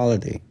is. I'm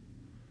quality.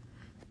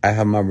 I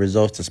have my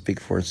results to speak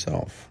for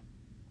itself.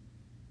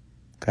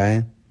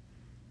 Okay?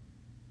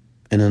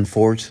 And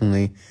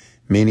unfortunately,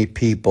 many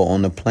people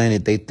on the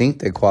planet, they think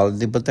they're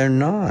quality, but they're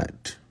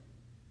not.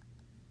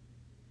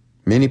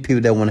 Many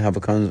people that want to have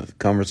a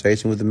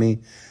conversation with me,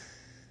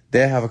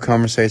 they have a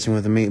conversation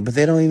with me, but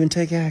they don't even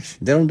take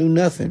action. They don't do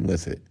nothing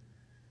with it.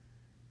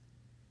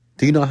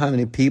 Do you know how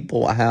many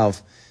people I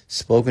have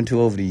spoken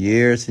to over the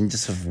years and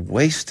just have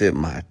wasted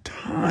my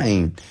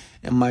time?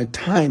 And my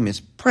time is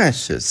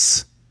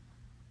precious.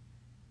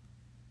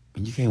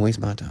 And you can't waste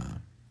my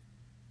time.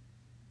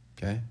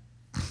 Okay?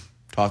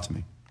 Talk to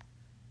me.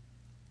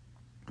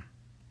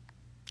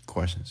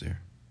 Questions here.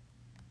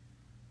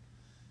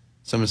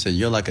 Someone said,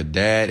 you're like a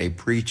dad, a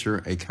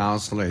preacher, a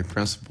counselor, a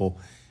principal,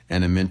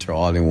 and a mentor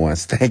all in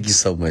once. Thank you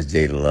so much,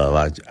 Jada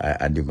Love.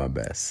 I do my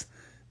best.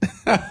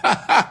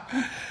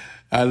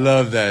 I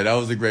love that. That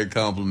was a great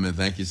compliment.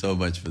 Thank you so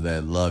much for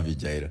that. Love you,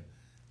 Jada.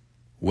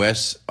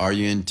 Wes, are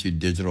you into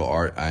digital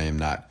art? I am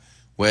not.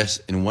 Wes,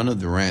 in one of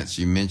the rants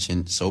you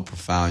mentioned so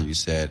profound, you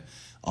said,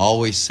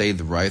 always say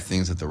the right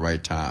things at the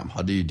right time.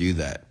 How do you do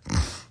that?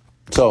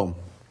 So,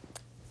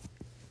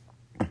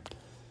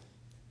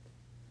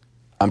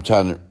 I'm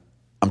trying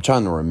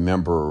to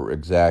remember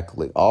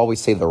exactly. Always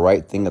say the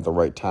right thing at the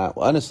right time.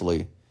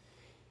 Honestly,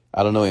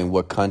 I don't know in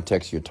what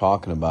context you're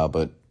talking about,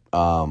 but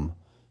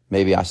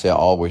maybe I say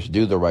always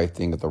do the right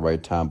thing at the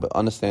right time. But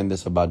understand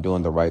this about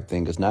doing the right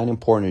thing. It's not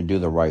important to do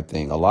the right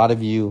thing. A lot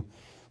of you,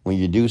 when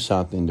you do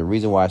something, the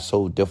reason why it's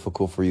so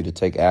difficult for you to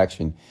take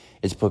action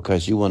is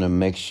because you want to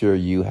make sure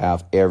you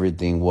have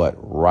everything,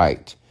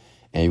 right?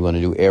 And you want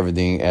to do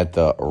everything at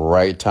the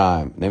right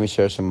time. Let me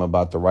share some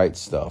about the right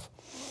stuff.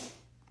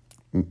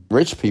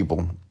 Rich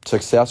people,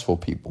 successful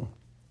people,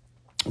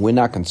 we're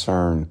not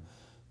concerned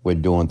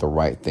with doing the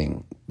right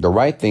thing. The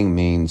right thing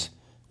means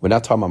we're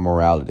not talking about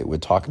morality. We're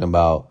talking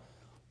about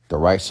the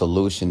right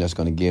solution that's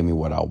going to give me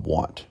what I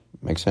want.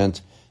 Make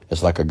sense?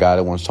 It's like a guy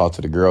that wants to talk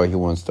to the girl. He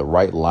wants the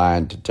right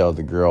line to tell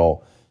the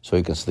girl so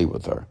he can sleep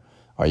with her.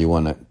 Or you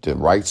want the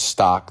right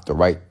stock, the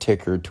right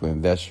ticker to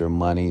invest your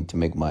money, to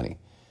make money.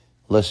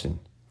 Listen,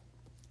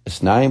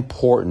 it's not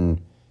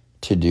important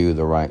to do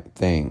the right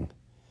thing.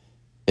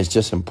 It's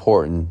just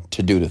important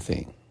to do the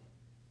thing.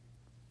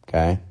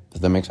 Okay?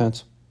 Does that make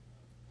sense?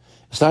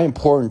 It's not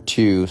important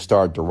to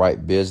start the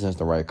right business,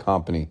 the right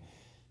company.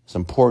 It's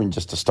important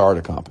just to start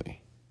a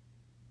company.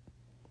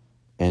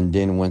 And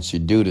then once you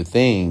do the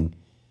thing,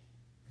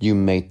 you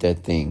make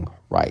that thing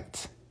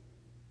right.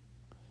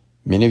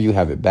 Many of you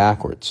have it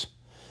backwards.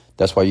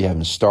 That's why you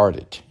haven't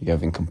started. You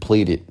haven't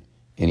completed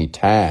any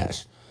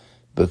tasks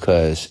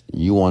because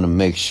you want to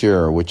make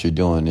sure what you're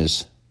doing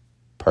is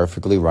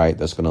perfectly right.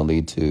 That's going to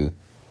lead to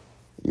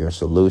your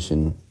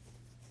solution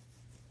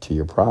to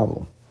your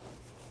problem.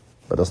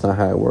 But that's not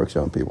how it works,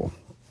 young people.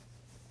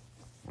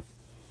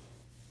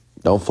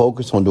 Don't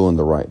focus on doing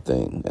the right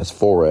thing as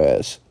far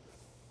as,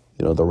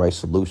 the right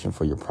solution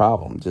for your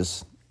problem.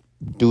 Just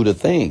do the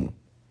thing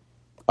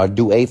or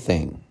do a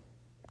thing.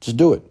 Just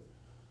do it.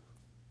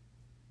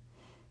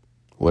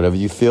 Whatever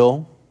you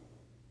feel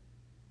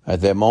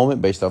at that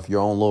moment based off your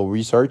own little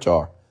research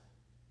or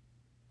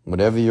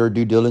whatever your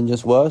due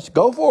diligence was,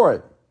 go for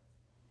it.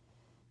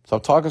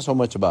 Stop talking so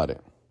much about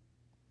it.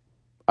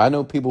 I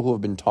know people who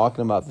have been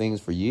talking about things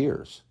for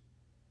years.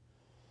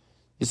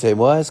 You say,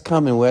 well, it's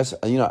coming, Wes.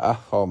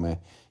 Oh, man.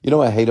 You know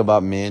what I hate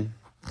about men?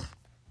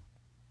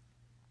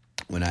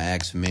 When I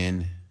ask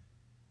men,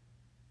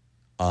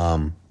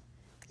 what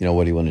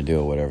do you want to do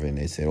or whatever? And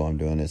they say, I'm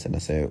doing this. And I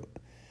say,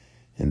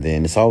 and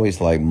then it's always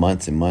like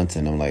months and months.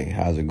 And I'm like,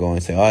 how's it going? They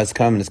say, it's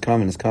coming, it's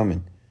coming, it's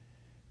coming.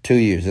 2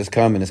 years, it's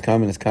coming, it's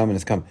coming, it's coming,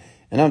 it's coming.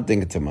 And I'm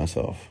thinking to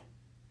myself,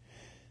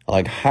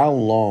 like, how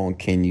long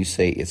can you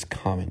say it's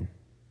coming?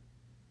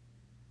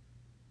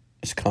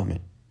 It's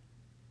coming.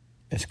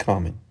 It's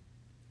coming.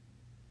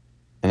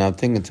 And I'm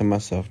thinking to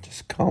myself,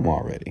 just come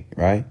already,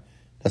 right?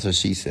 That's what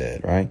she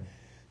said, right?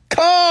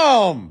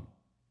 Come!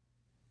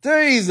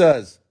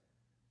 Jesus!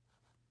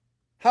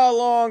 How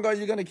long are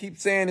you going to keep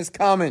saying it's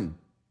coming?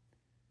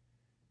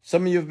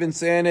 Some of you have been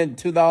saying it in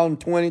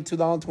 2020,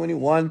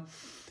 2021.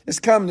 It's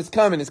coming, it's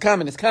coming, it's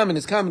coming, it's coming,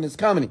 it's coming, it's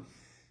coming.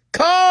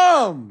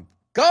 Come!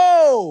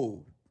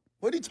 Go!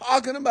 What are you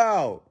talking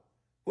about?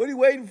 What are you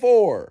waiting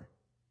for?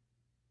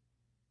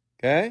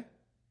 Okay?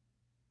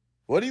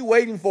 What are you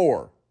waiting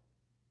for?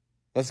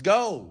 Let's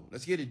go.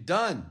 Let's get it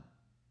done.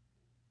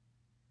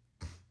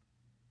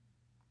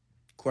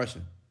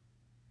 Question.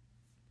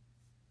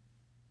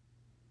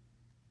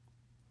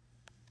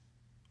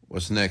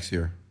 What's next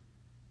here?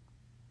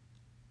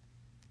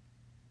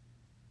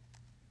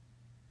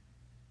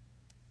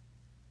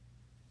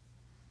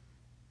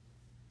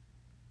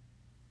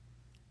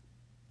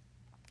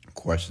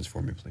 Questions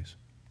for me, please.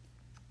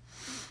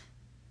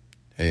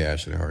 Hey,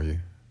 Ashley, how are you?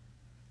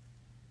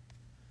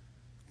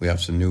 We have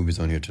some newbies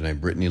on here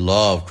tonight. Brittany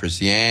Love,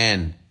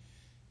 Christiane,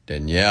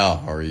 Danielle,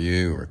 how are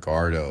you?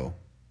 Ricardo.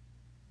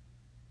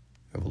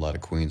 We have a lot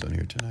of queens on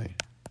here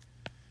tonight.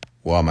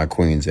 Where are my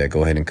queens at?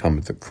 Go ahead and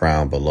comment the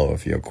crown below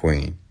if you're a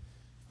queen.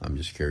 I'm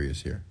just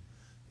curious here.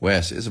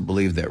 Wes, is it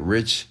believed that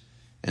rich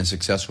and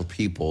successful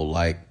people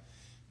like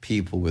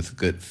people with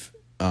good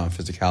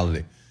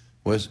physicality?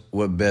 What's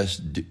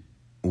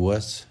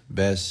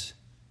best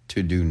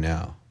to do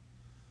now?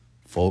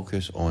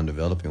 Focus on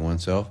developing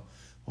oneself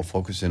or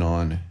focusing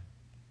on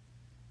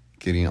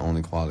getting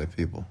only quality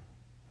people?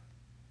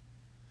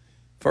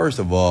 First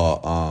of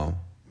all,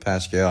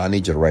 Pascal, I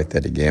need you to write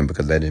that again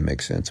because that didn't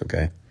make sense,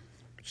 okay?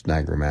 It's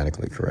not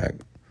grammatically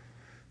correct.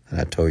 And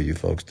I told you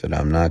folks that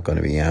I'm not going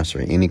to be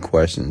answering any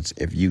questions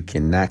if you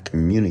cannot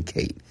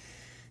communicate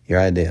your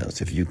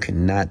ideas, if you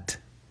cannot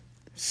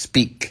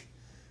speak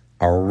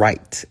or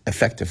write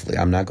effectively.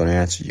 I'm not going to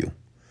answer you.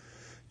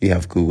 You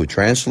have Google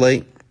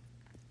Translate.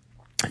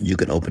 You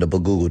can open up a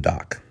Google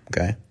Doc,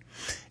 okay?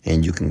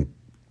 And you can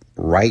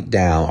write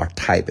down or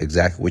type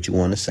exactly what you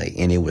want to say,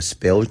 and it will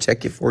spell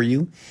check it for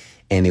you,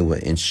 and it will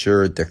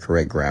ensure the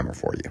correct grammar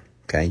for you,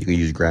 okay? You can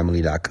use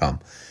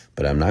Grammarly.com,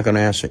 but I'm not going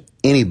to answer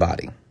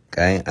anybody,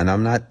 okay? And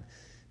I'm not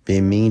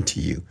being mean to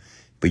you,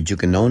 but you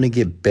can only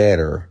get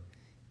better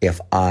if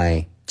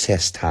I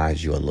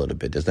chastise you a little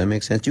bit. Does that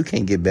make sense? You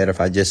can't get better if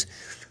I just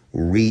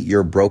read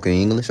your broken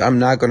English. I'm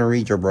not going to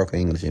read your broken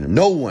English.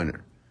 No one.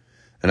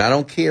 And I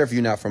don't care if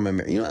you're not from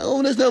America. You know,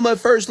 oh, that's not my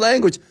first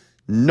language.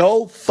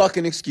 No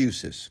fucking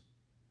excuses.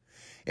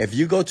 If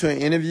you go to an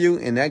interview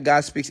and that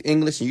guy speaks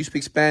English and you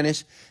speak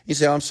Spanish, you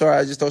say, I'm sorry,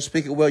 I just don't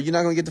speak it well. You're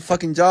not going to get the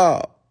fucking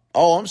job.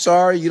 Oh, I'm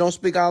sorry, you don't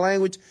speak our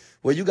language.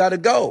 Well, you got to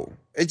go.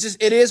 It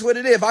is what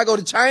it is. If I go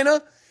to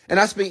China and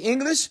I speak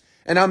English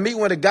and I'm meeting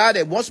with a guy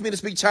that wants me to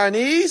speak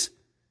Chinese,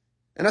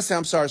 and I say,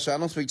 I'm sorry, sir, I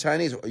don't speak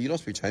Chinese. Oh, you don't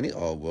speak Chinese?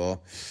 Oh,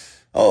 well.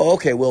 Oh,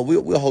 okay, well,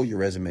 we'll hold your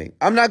resume.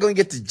 I'm not going to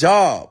get the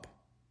job.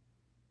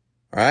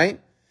 All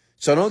right?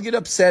 So don't get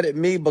upset at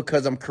me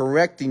because I'm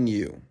correcting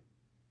you.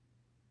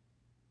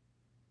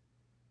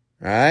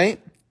 All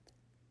right?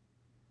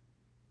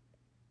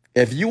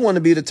 If you want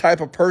to be the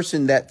type of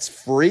person that's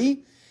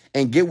free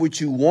and get what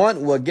you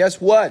want, well,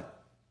 guess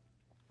what?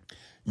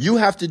 You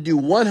have to do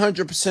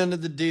 100%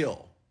 of the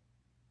deal.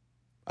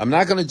 I'm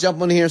not going to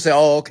jump on here and say,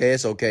 oh, okay,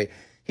 it's okay.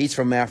 He's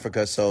from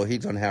Africa, so he's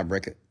going to have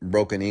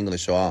broken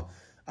English, so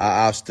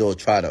I'll still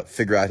try to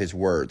figure out his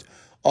words.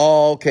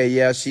 Oh, okay,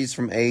 yeah, she's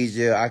from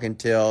Asia. I can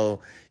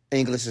tell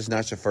English is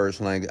not your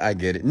first language. I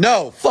get it.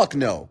 No, fuck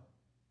no.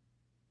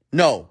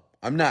 No,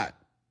 I'm not.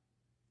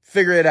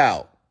 Figure it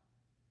out.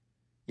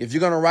 If you're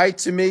going to write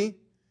to me,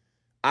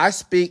 I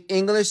speak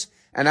English,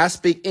 and I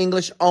speak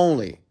English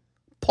only.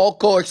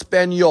 Poco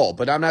Espanol,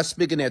 but I'm not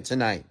speaking that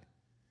tonight.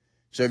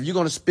 So if you're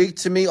going to speak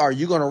to me or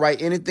you're going to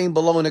write anything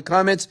below in the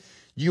comments,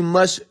 you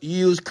must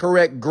use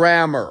correct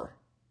grammar.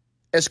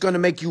 It's going to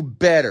make you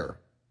better.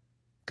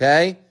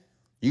 Okay?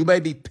 You may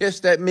be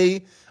pissed at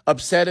me,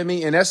 upset at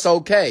me, and that's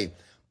okay.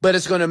 But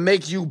it's going to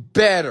make you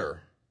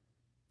better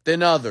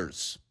than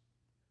others.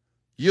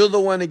 You're the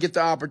one that gets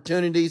the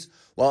opportunities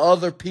while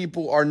other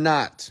people are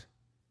not.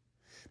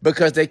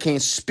 Because they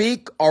can't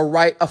speak or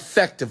write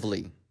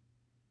effectively.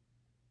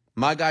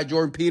 My guy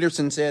Jordan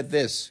Peterson said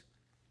this.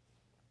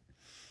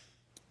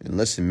 And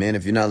listen, man,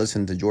 if you're not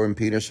listening to Jordan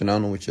Peterson, I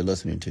don't know what you're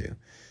listening to.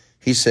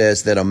 He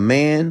says that a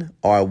man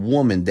or a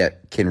woman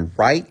that can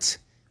write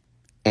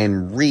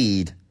and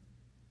read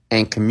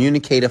and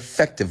communicate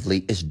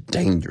effectively is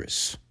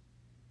dangerous.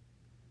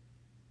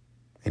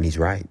 And he's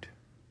right.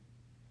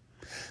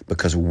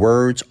 Because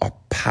words are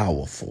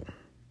powerful.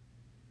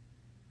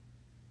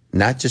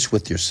 Not just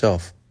with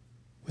yourself,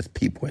 with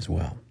people as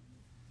well.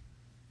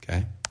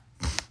 Okay?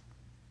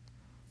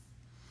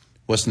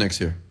 What's next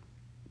here?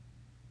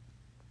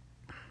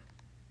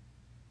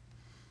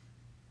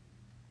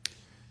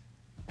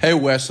 Hey,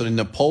 Wesley,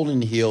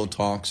 Napoleon Hill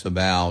talks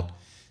about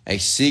a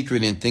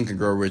secret in Think and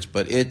Grow Rich,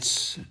 but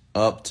it's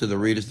up to the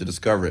readers to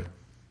discover it.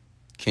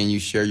 Can you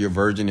share your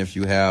version if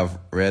you have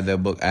read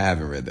that book? I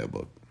haven't read that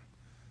book.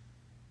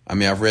 I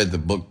mean, I've read the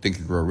book Think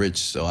and Grow Rich,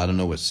 so I don't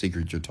know what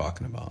secret you're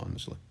talking about,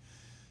 honestly.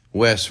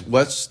 Wes,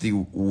 what's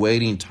the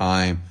waiting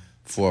time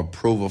for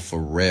approval for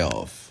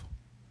REV?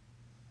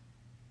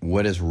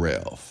 What is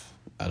REV?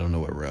 I don't know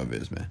what REV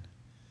is, man.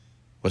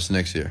 What's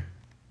next here?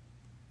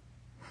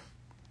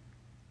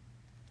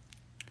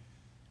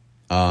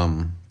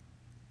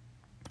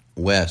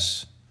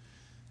 Wes,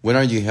 when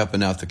are you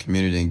helping out the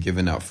community and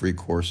giving out free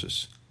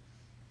courses?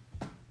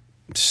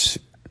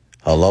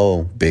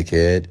 Hello, big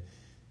head.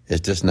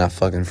 Is this not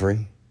fucking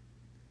free?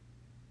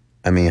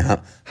 I mean,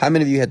 how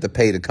many of you had to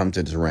pay to come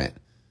to this rant?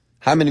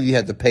 How many of you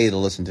had to pay to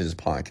listen to this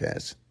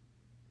podcast?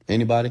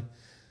 Anybody?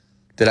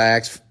 Did I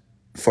ask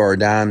for a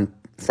dime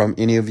from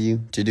any of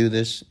you to do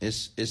this?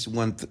 It's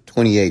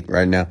 1:28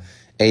 right now,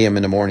 a.m.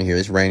 in the morning here.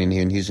 It's raining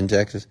here in Houston,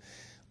 Texas.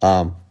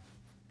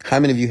 How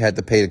many of you had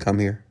to pay to come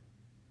here?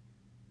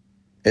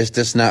 Is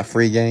this not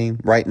free game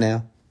right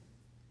now?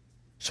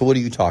 So what are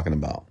you talking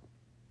about?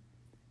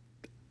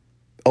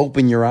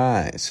 Open your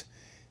eyes.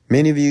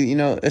 Many of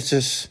you, it's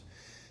just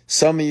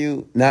some of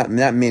you, not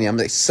many. I'm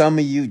like, some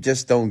of you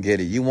just don't get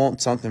it. You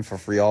want something for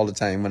free all the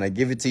time. When I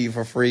give it to you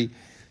for free,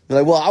 you're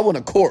like, well, I want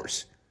a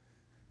course.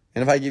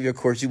 And if I give you a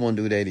course, you won't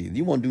do that either.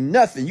 You won't do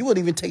nothing. You won't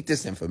even take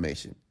this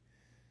information.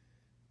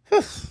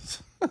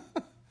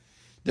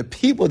 The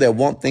people that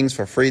want things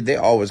for free,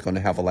 they're always going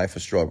to have a life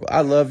of struggle.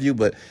 I love you,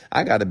 but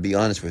I got to be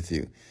honest with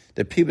you.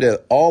 The people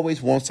that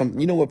always want something,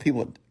 you know what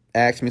people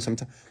ask me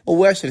sometimes? Well,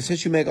 Wesley,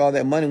 since you make all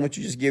that money, why don't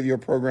you just give your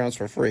programs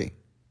for free?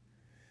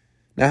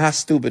 Now, how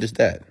stupid is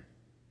that?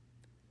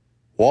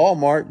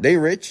 Walmart, they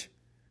rich,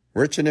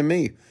 richer than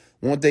me.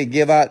 Won't they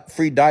give out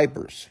free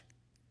diapers?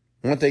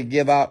 Won't they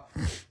give out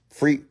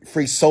free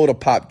soda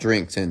pop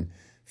drinks and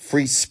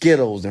free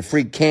Skittles and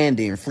free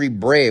candy and free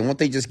bread? Won't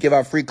they just give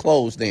out free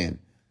clothes then?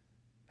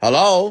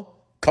 Hello?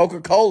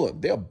 Coca-Cola,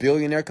 they're a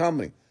billionaire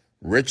company.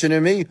 Richer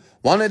than me.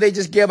 Why don't they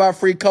just give out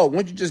free Coke? Why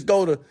don't you just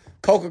go to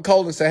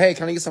Coca-Cola and say, hey,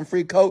 can I get some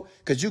free Coke?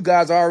 Because you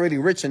guys are already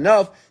rich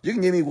enough. You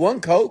can give me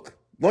one Coke.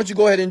 Why don't you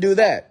go ahead and do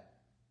that?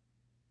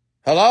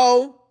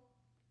 Hello?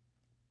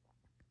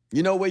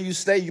 You know where you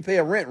stay, you pay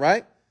a rent,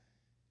 right?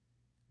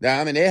 Now,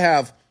 I mean, they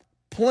have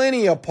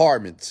plenty of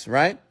apartments,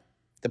 right?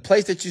 The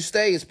place that you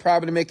stay is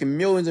probably making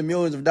millions and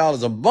millions of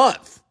dollars a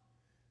month.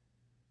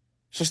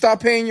 So stop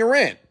paying your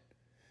rent.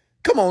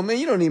 Come on, man,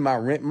 you don't need my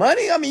rent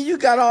money. I mean, you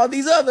got all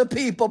these other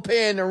people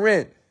paying the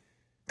rent.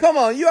 Come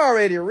on, you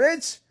already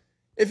rich.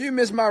 If you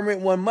miss my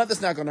rent 1 month,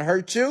 it's not going to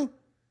hurt you.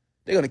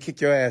 They're going to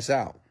kick your ass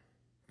out.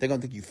 They're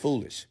going to think you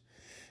foolish.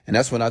 And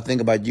that's what I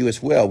think about you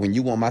as well. When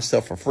you want my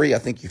stuff for free, I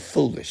think you're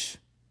foolish.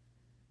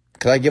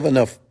 Because I give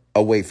enough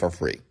away for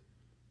free.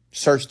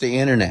 Search the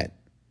internet.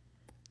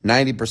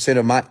 90%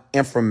 of my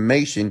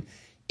information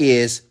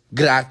is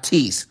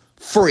gratis,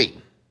 free.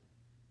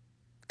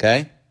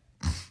 Okay?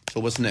 So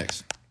what's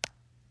next?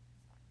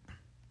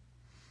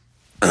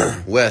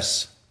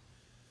 Wes.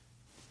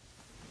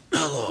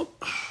 Hello.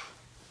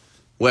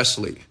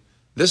 Wesley.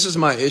 This is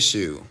my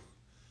issue.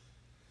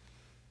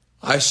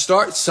 I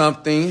start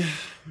something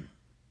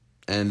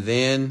and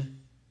then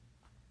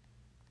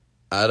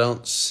I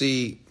don't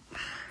see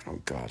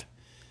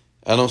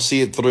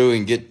it through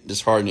and get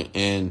disheartened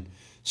and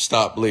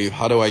stop, leave.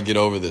 How do I get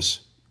over this?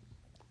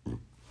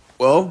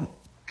 Well,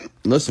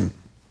 listen,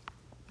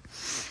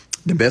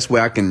 the best way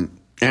I can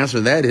answer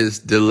that is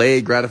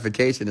delayed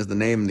gratification is the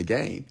name of the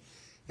game.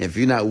 If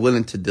you're not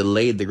willing to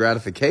delay the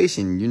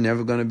gratification, you're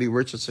never going to be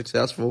rich or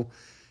successful.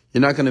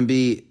 You're not going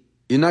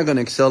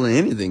to excel in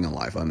anything in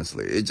life,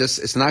 honestly.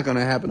 It's not going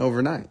to happen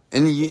overnight.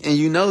 And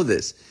you know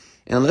this.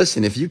 And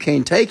listen, if you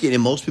can't take it,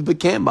 and most people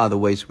can't, by the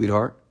way,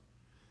 sweetheart.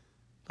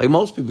 Like,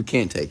 most people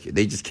can't take it.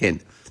 They just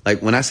can't.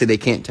 Like, when I say they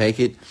can't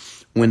take it,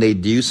 when they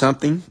do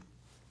something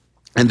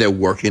and they're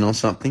working on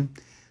something,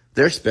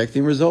 they're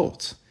expecting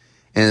results.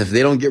 And if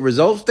they don't get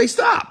results, they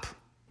stop.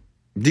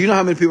 Do you know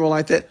how many people are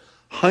like that?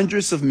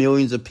 Hundreds of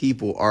millions of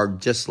people are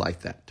just like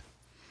that.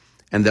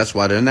 And that's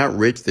why they're not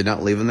rich, they're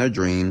not living their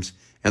dreams,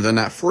 and they're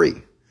not free.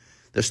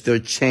 They're still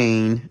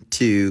chained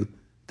to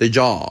the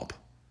job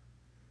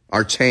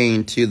or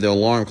chained to the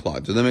alarm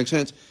clock. Does that make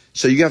sense?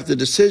 So you have the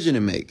decision to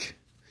make.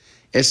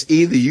 It's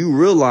either you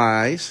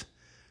realize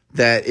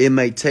that it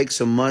may take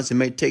some months, it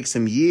may take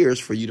some years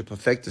for you to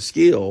perfect the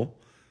skill,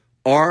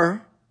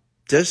 or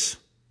just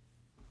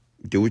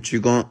do what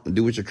you're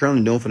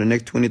currently doing for the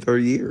next 20,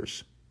 30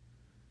 years.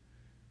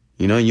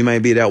 You may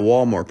be that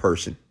Walmart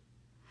person.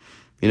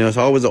 It's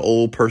always an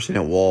old person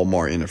at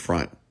Walmart in the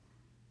front,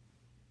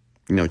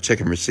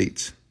 checking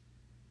receipts.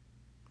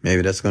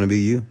 Maybe that's going to be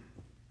you.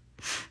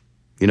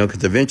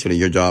 Because eventually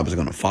your job is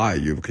going to fire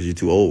you because you're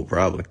too old,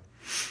 probably.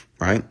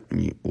 Right?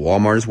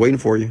 Walmart is waiting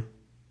for you.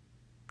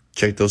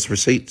 Check those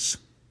receipts.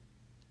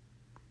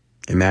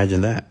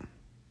 Imagine that.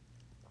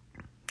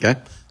 Okay?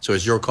 So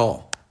it's your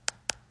call.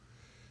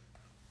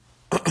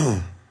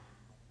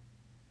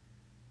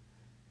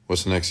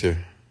 What's next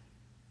here?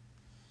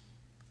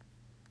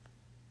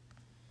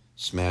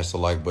 Smash the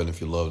like button if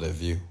you love that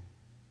view.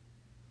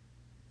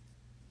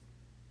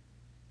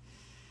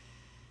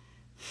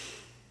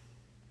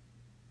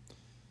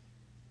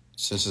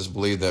 Since it's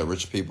believed that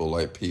rich people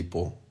like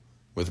people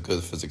with good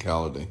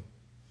physicality.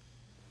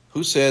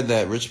 Who said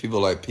that rich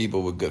people like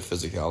people with good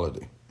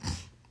physicality?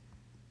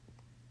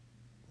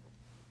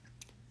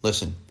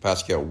 Listen,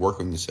 Pascal, work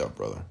on yourself,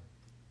 brother.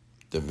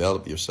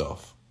 Develop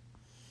yourself.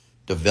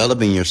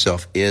 Developing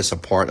yourself is a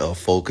part of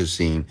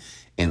focusing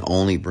and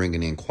only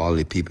bringing in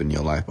quality people in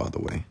your life, by the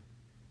way.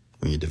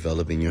 When you're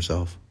developing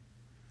yourself,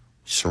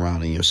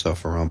 surrounding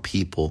yourself around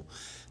people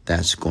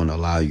that's going to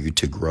allow you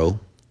to grow,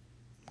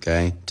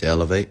 okay, to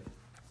elevate.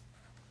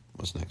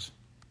 What's next?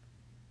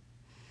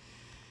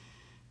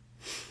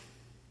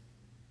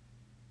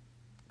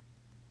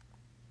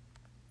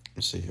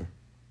 Let's see here.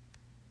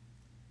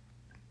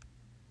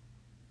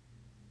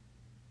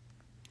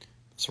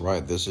 That's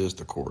right. This is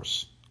the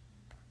course.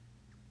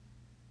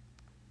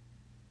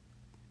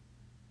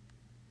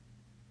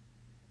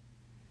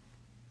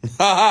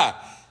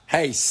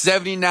 Hey,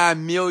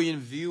 79 million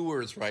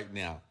viewers right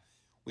now.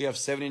 We have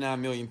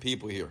 79 million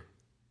people here.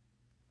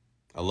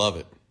 I love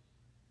it.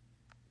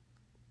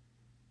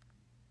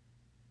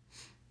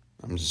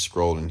 I'm just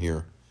scrolling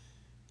here,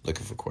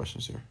 looking for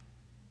questions here.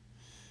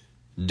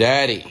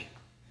 Daddy,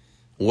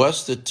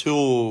 what's the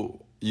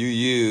tool you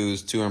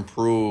use to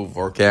improve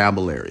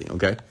vocabulary?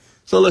 Okay.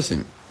 So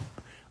listen,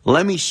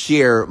 let me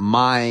share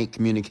my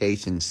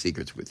communication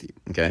secrets with you.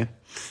 Okay.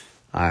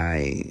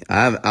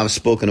 I've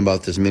spoken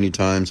about this many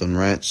times on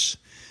rants.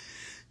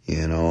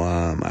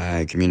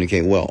 I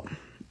communicate well.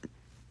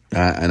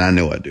 And I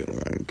know I do,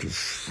 right?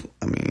 'Cause,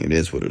 it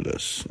is what it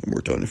is. I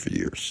worked on it for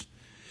years.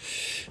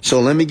 So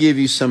let me give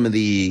you some of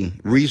the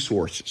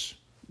resources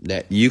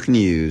that you can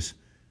use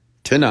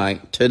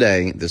tonight,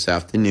 today, this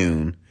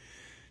afternoon,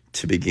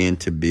 to begin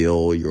to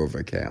build your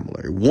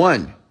vocabulary.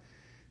 One,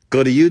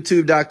 go to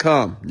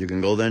youtube.com. You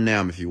can go there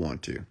now if you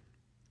want to.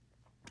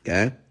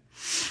 Okay?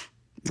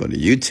 Go to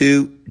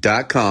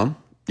youtube.com.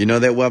 You know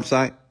that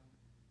website?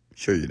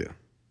 Sure you do.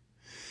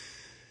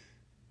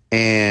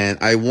 And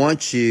I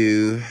want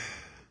you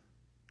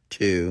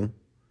to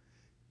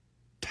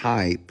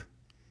type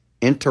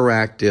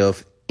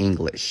interactive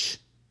English.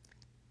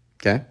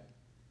 Okay?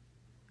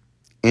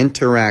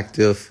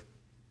 Interactive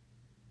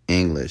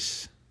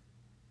English.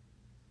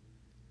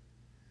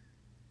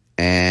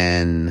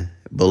 And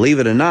believe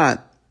it or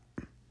not,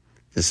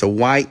 it's a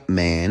white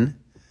man.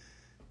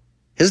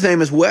 His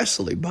name is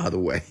Wesley, by the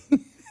way.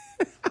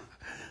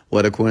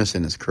 What a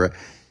coincidence, correct?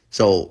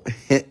 So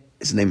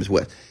his name is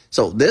Wes.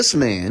 So this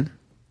man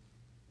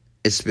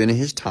is spending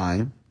his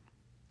time,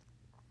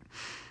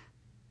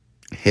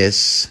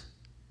 his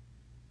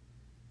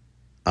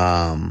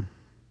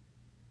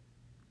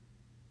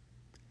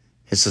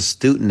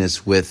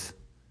astuteness with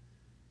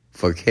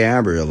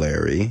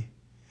vocabulary,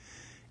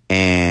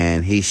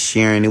 and he's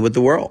sharing it with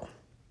the world.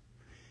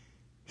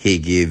 He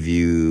give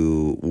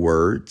you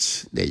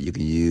words that you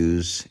can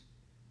use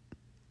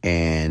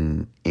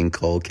and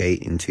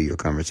inculcate into your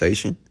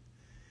conversation.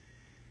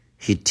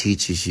 He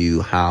teaches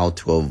you how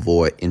to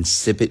avoid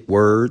insipid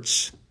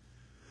words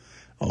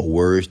or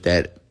words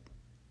that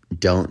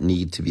don't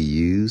need to be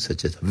used,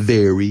 such as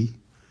very.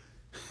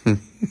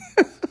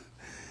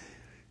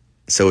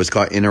 So it's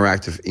called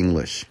interactive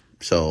English.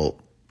 So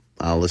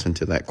I'll listen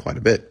to that quite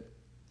a bit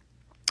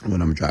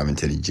when I'm driving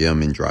to the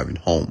gym and driving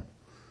home.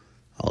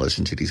 I'll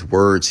listen to these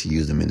words. He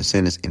used them in a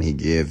sentence, and he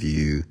give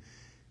you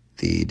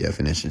the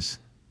definitions.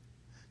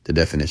 The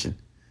definition.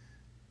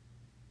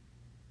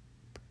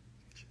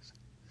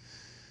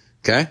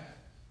 Okay?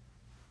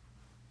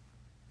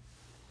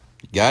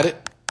 Got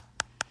it?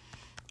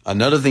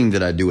 Another thing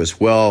that I do as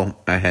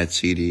well, I had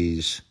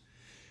CDs.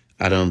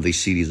 I don't know if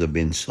these CDs have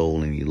been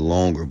sold any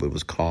longer, but it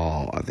was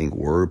called, I think,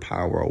 Word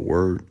Power or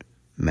Word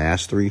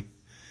Mastery.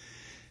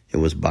 It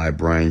was by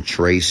Brian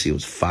Tracy. It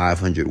was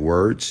 500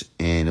 words,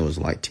 and it was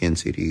like 10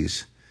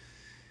 CDs.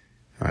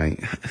 All right?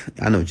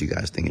 I know what you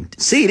guys thinking.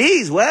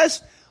 CDs,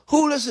 Wes?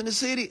 Who listen to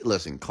CD?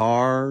 Listen,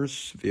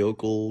 cars,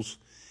 vehicles,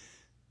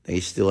 they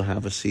still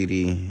have a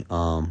CD,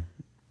 a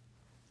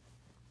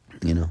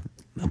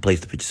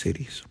place to put your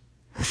CDs.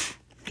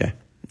 Okay,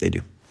 they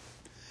do.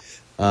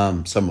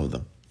 Some of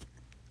them.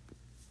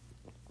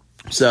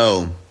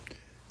 So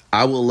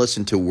I will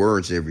listen to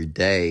words every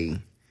day,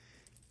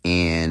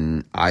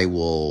 and I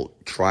will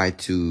try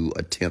to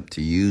attempt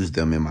to use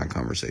them in my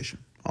conversation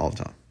all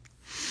the time.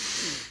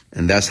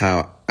 And that's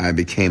how I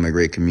became a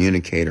great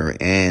communicator.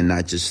 And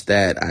not just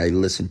that, I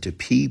listen to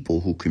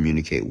people who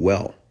communicate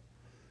well,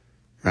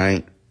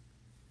 right?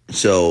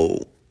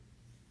 So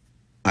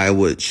I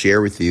would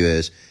share with you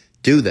is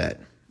do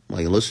that.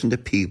 Like, listen to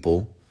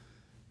people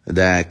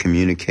that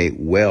communicate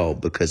well,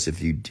 because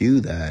if you do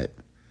that,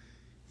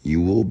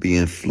 you will be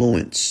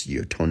influenced.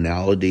 Your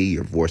tonality,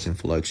 your voice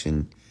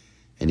inflection,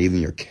 and even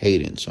your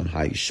cadence on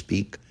how you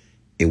speak,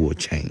 it will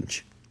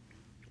change.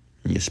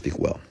 And you speak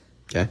well,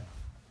 okay?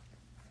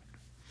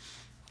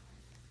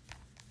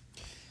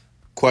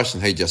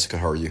 Question. Hey, Jessica,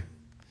 how are you?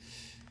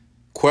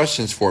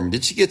 Questions for me.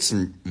 Did you get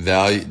some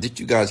value? Did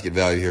you guys get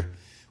value here?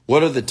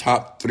 What are the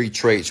top 3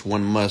 traits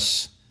one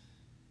must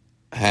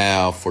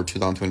have for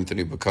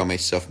 2023 to become a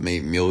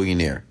self-made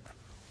millionaire?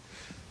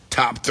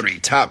 Top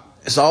 3.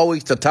 It's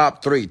always the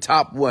top 3.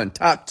 Top 1,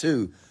 top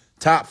 2,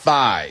 top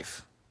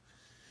 5.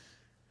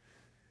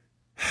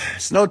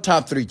 It's no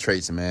top 3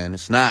 traits, man.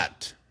 It's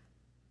not.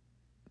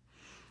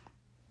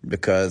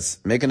 Because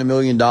making $1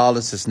 million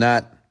is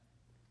not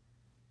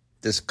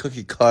this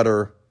cookie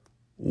cutter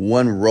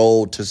one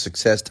road to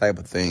success type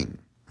of thing.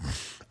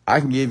 I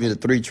can give you the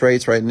 3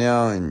 traits right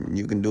now and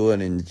you can do it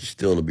and you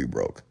still will be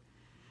broke.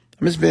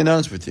 I'm just being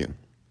honest with you.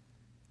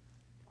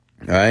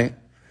 All right?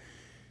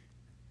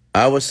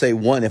 I would say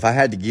 1, if I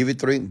had to give you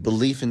 3,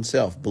 belief in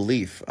self,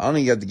 belief. I don't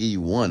even have to give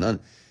you 1.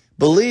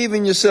 Believe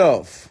in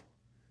yourself.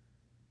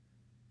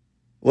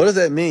 What does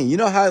that mean? You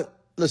know how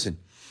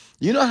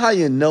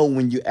you know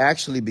when you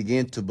actually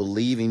begin to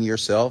believe in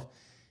yourself?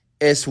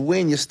 It's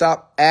when you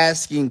stop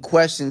asking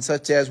questions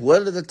such as,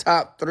 what are the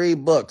top 3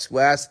 books?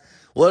 What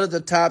are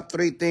the top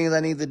 3 things I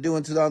need to do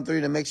in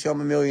 2003 to make sure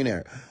I'm a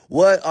millionaire?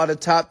 What are the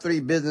top 3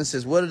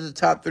 businesses? What are the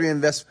top 3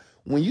 investments?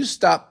 When you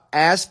stop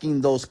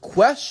asking those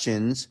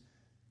questions,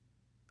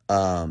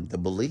 the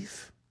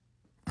belief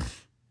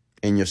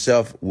in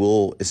yourself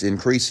is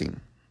increasing.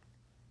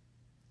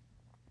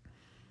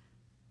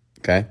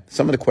 Okay?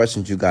 Some of the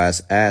questions you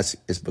guys ask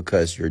is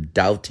because you're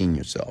doubting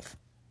yourself.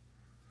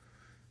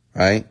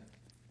 Right?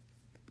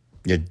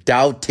 You're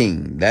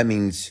doubting. That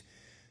means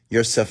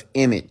your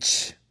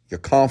self-image, your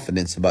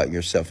confidence about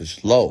yourself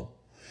is low.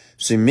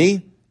 See,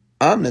 me,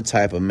 I'm the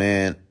type of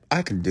man,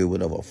 I can do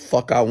whatever the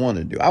fuck I want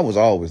to do. I was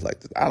always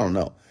like this. I don't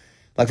know.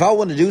 Like, if I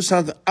want to do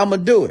something, I'm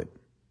going to do it.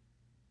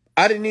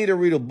 I didn't need to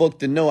read a book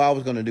to know I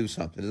was going to do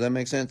something. Does that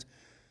make sense?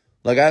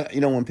 Like,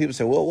 when people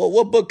say, well,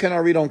 what book can I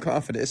read on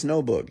confidence? It's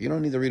no book. You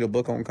don't need to read a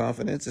book on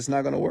confidence. It's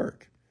not going to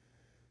work.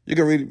 You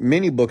can read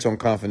many books on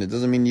confidence.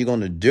 Doesn't mean you're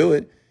going to do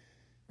it.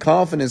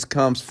 Confidence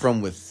comes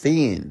from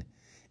within.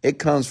 It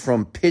comes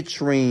from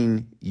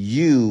picturing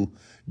you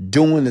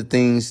doing the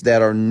things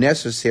that are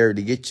necessary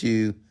to get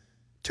you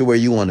to where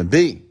you want to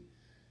be.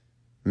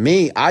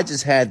 Me, I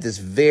just had this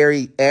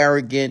very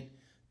arrogant,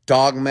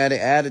 dogmatic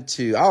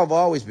attitude. I've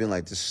always been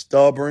like this,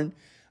 stubborn.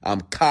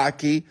 I'm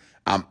cocky.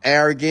 I'm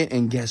arrogant.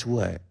 And guess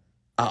what?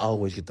 I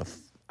always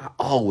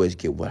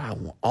get what I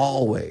want.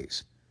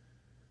 Always.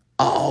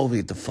 I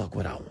always get the fuck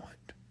what I want.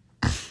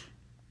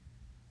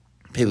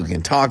 People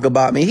can talk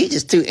about me. He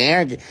just too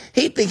arrogant.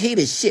 He think he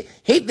the shit.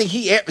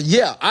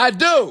 Yeah, I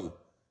do.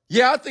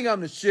 Yeah, I think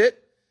I'm the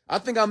shit. I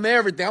think I'm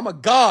everything. I'm a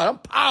god. I'm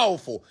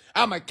powerful.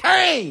 I'm a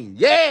king.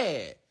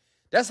 Yeah.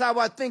 That's how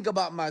I think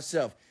about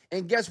myself.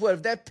 And guess what?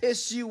 If that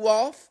pisses you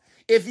off,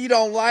 if you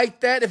don't like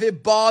that, if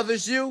it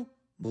bothers you,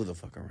 move the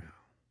fuck around.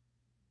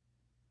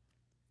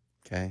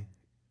 Okay?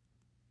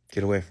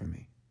 Get away from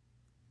me.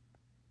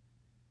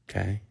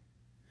 Okay?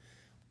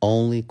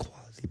 Only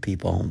quality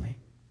people only.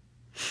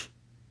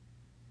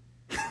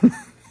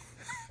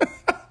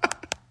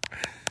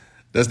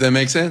 Does that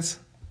make sense?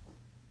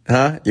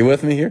 Huh? You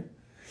with me here?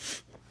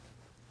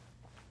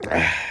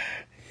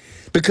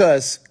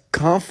 Because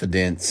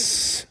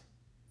confidence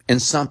in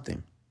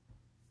something.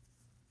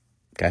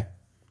 Okay?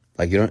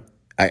 Like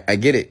I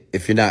get it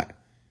if you're not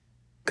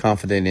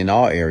confident in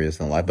all areas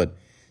in life, but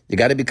you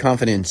got to be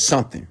confident in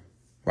something,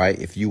 right?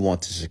 If you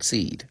want to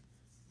succeed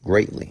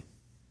greatly.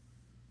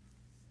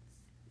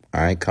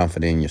 All right?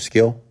 Confident in your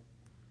skill.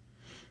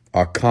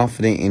 Or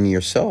confident in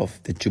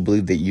yourself that you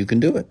believe that you can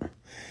do it.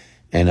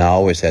 And I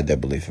always had that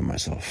belief in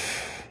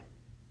myself.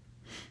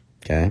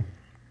 Okay?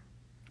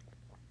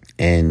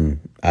 And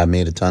I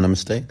made a ton of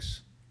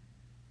mistakes.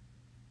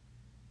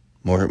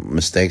 More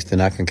mistakes than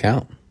I can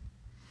count.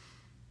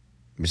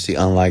 You see,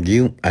 unlike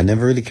you, I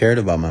never really cared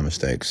about my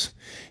mistakes.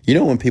 You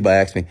know, when people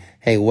ask me,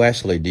 hey,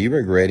 Wesley, do you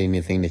regret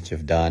anything that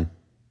you've done?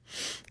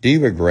 Do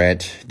you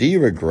regret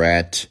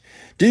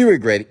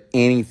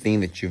anything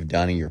that you've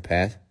done in your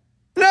past?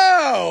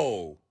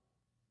 No!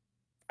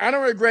 I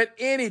don't regret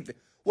anything.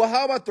 Well,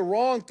 how about the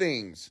wrong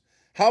things?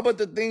 How about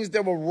the things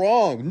that were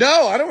wrong?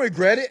 No, I don't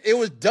regret it. It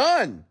was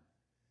done.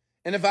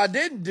 And if I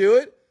didn't do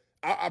it,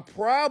 I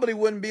probably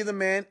wouldn't be the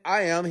man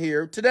I am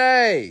here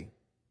today.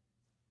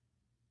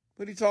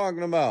 What are you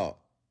talking about?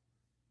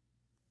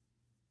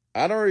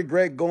 I don't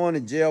regret going to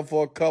jail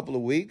for a couple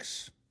of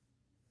weeks.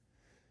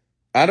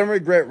 I don't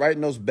regret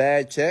writing those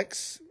bad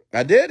checks.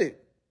 I did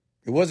it.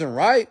 It wasn't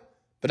right,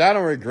 but I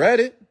don't regret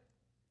it.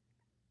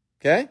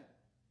 Okay?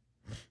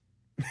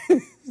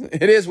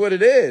 It is what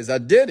it is. I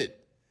did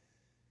it.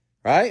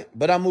 Right?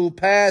 But I moved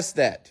past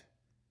that.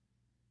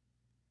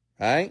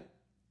 Right?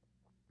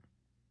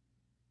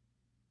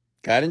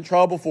 Got in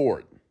trouble for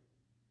it.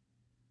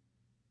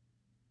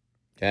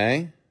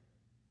 Okay?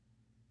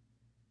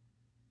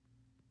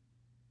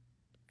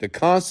 The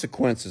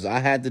consequences, I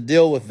had to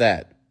deal with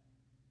that.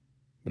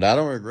 But I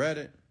don't regret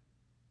it.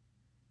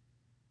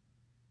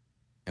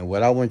 And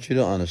what I want you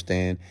to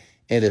understand,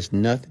 it is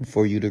nothing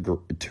for you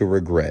to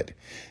regret.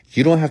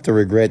 You don't have to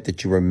regret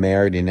that you were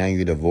married and now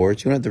you're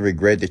divorced. You don't have to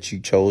regret that you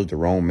chose the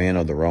wrong man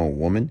or the wrong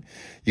woman.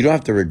 You don't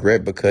have to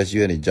regret because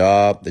you had a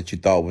job that you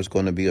thought was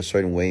going to be a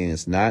certain way and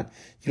it's not.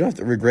 You don't have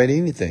to regret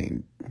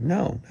anything.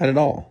 No, not at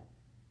all.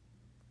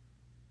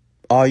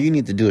 All you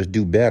need to do is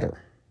do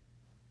better.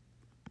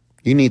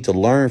 You need to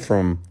learn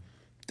from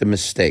the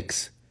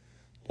mistakes.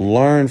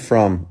 Learn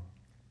from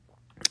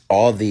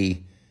all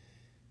the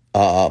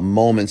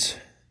moments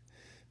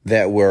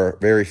that were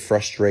very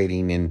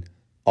frustrating and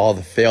all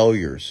the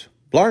failures.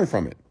 Learn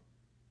from it.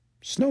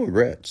 It's no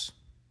regrets.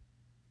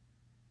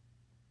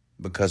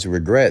 because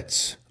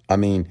regrets, I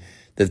mean,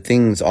 the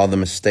things, all the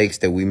mistakes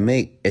that we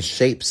make, it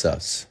shapes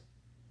us.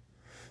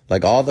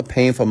 Like all the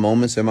painful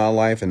moments in my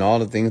life and all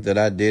the things that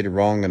I did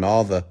wrong and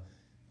all the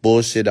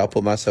bullshit I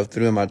put myself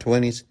through in my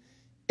 20s,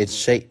 it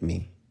shaped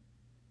me.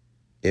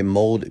 It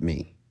molded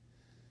me.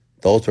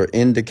 Those were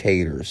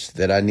indicators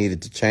that I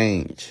needed to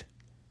change.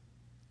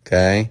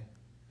 Okay?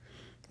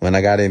 When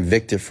I got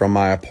evicted from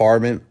my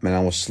apartment and I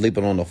was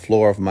sleeping on the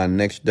floor of my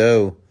next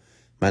door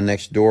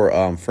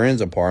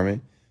friend's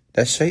apartment,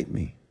 that shaped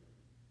me.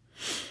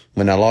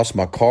 When I lost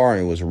my car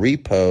and it was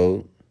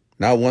repoed,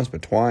 not once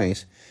but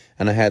twice,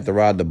 and I had to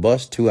ride the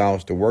bus 2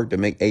 hours to work to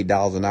make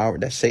 $8 an hour,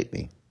 that shaped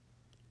me.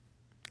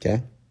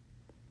 Okay?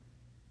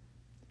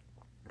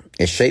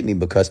 It shaped me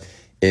because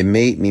it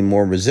made me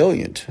more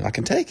resilient. I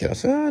can take it. I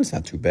said, it's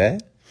not too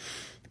bad.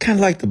 Kind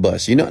of like the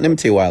bus. You know, let me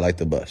tell you why I like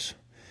the bus.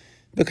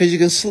 Because you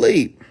can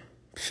sleep.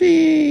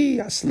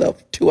 I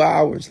slept 2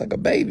 hours like a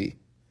baby.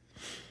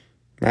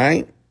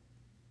 Right?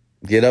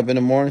 Get up in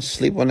the morning,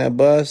 sleep on that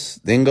bus,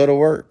 then go to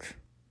work.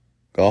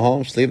 Go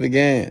home, sleep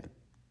again.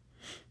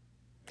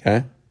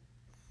 Okay?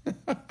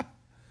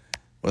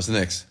 What's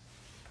next?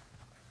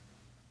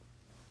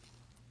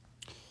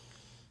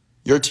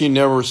 Your team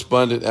never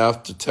responded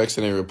after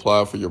texting a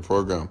reply for your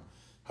program.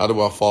 How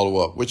do I follow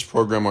up? Which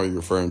program are you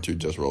referring to,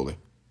 Just Rolling?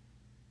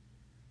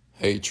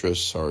 Hey,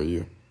 Trish, how are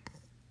you?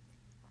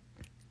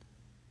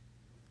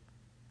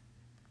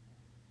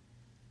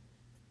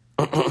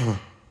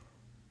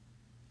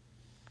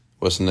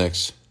 What's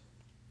next?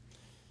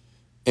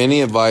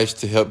 Any advice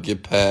to help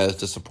get past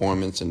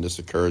disappointments and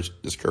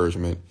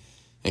discouragement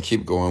and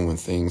keep going when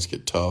things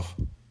get tough,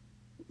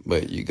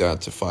 but you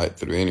got to fight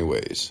through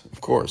anyways?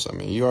 Of course. I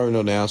mean, you already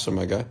know the answer,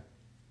 my guy. I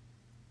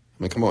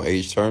mean, come on,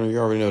 Age Turner. You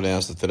already know the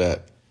answer to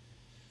that.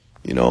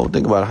 You know,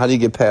 think about it. How do you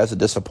get past a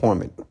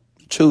disappointment?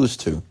 Choose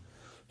to.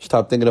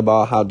 Stop thinking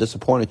about how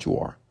disappointed you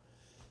are.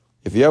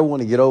 If you ever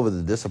want to get over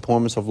the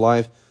disappointments of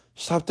life,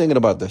 stop thinking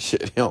about that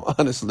shit. You know,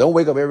 honestly, don't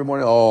wake up every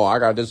morning, I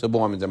got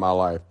disappointments in my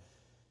life.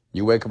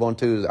 You wake up on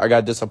Tuesday, I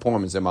got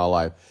disappointments in my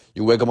life.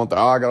 You wake up on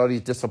Thursday, I got all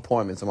these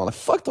disappointments in my life.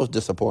 Fuck those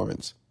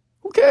disappointments.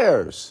 Who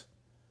cares?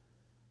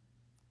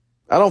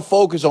 I don't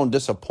focus on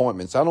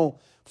disappointments. I don't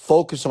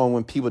focus on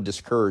when people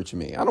discourage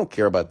me. I don't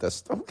care about that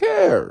stuff. Who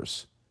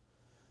cares?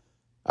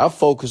 I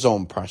focus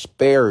on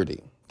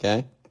prosperity,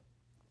 okay?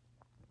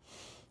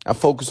 I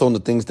focus on the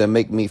things that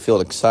make me feel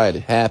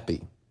excited,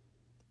 happy,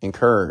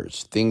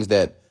 encouraged, things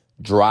that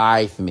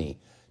drive me,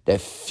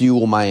 that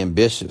fuel my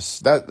ambitions.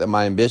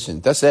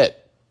 That's it.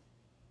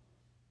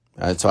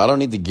 All right, so I don't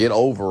need to get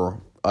over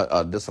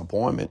a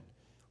disappointment.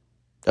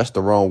 That's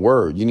the wrong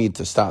word. You need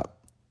to stop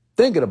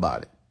thinking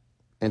about it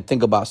and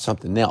think about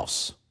something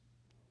else.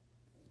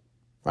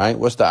 Right?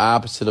 What's the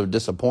opposite of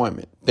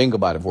disappointment? Think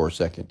about it for a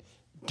second.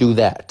 Do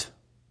that.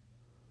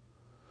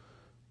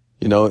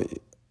 You know,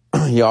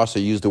 he also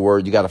used the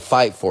word you got to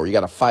fight for. You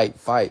got to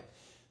fight.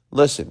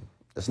 Listen,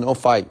 there's no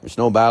fight. There's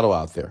no battle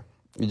out there.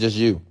 It's just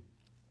you.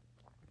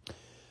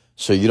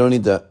 So you don't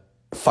need to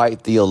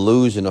fight the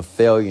illusion of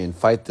failure and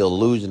fight the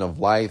illusion of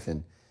life.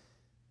 And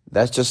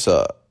that's just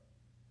a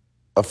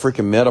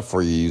freaking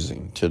metaphor you're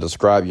using to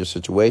describe your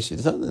situation.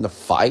 There's nothing to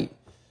fight.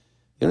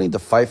 You don't need to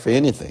fight for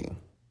anything.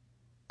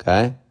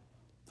 Okay?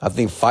 I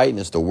think fighting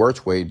is the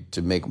worst way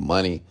to make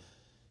money.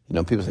 You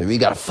know, people say, you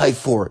got to fight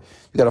for it.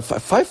 You got to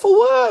fight. Fight for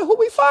what? Who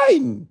we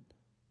fighting?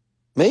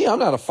 Me, I'm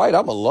not a fighter.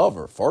 I'm a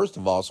lover, first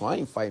of all, so I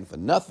ain't fighting for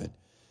nothing.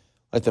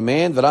 Like the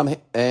man that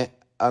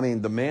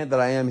the man that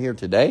I am here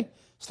today,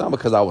 it's not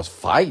because I was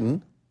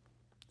fighting.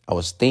 I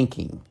was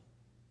thinking.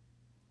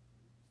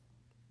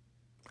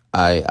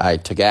 I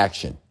took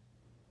action.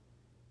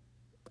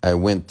 I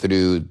went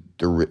through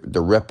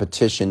the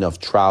repetition of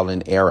trial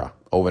and error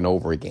over and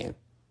over again,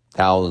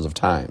 thousands of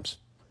times.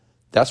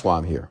 That's why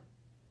I'm here.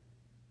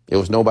 It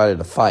was nobody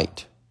to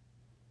fight.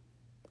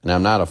 And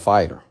I'm not a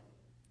fighter.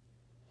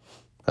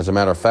 As a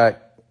matter of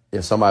fact,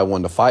 if somebody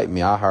wanted to fight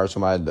me, I hire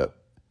somebody to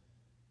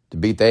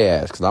beat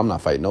their ass because I'm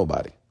not fighting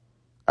nobody.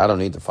 I don't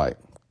need to fight.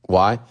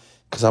 Why?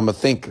 Because I'm a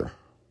thinker.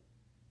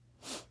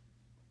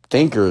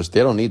 Thinkers,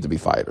 they don't need to be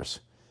fighters.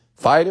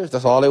 Fighters,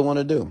 that's all they want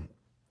to do.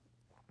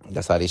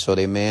 That's how they show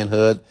their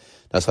manhood.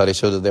 That's how they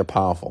show that they're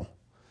powerful.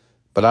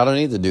 But I don't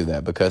need to do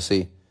that because,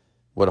 see,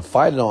 what a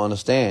fighter don't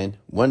understand,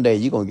 one day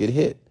you're going to get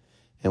hit.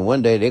 And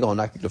one day they're going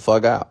to knock you the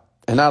fuck out.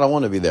 And I don't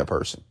want to be that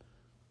person.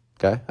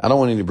 Okay? I don't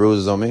want any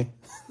bruises on me.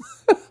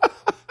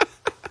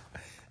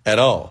 At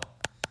all.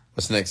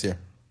 What's next here?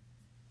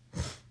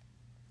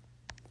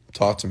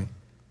 Talk to me.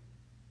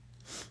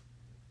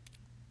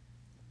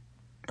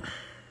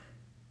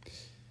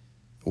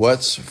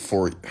 What's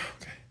for you?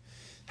 Okay.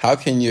 How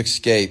can you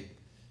escape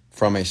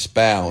from a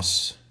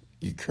spouse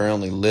you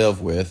currently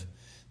live with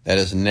that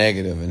is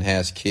negative and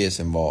has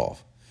kids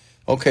involved?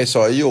 Okay,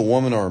 so are you a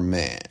woman or a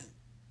man?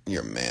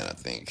 You're a man, I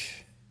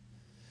think.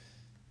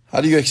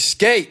 How do you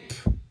escape?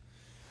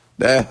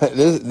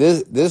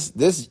 This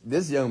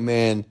young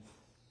man,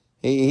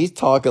 he's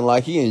talking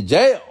like he in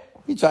jail.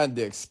 He's trying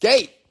to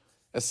escape.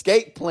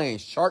 Escape plan,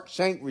 Shark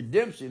Shank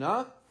Redemption,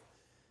 huh?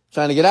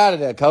 Trying to get out of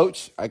there,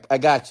 coach. I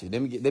got you.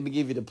 Let me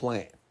give you the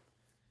plan.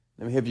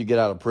 Let me help you get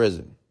out of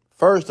prison.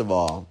 First of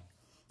all,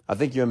 I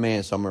think you're a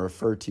man, so I'm going to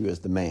refer to you as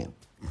the man.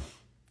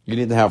 You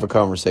need to have a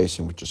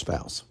conversation with your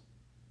spouse.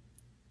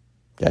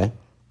 Okay?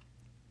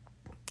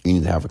 You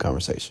need to have a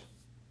conversation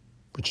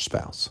with your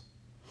spouse.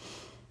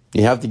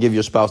 You have to give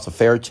your spouse a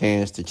fair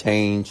chance to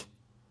change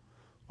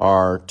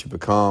or to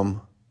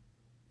become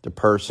the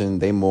person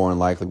they more than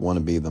likely want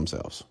to be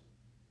themselves.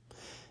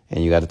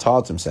 And you got to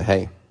talk to them and say,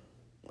 hey,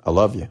 I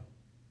love you.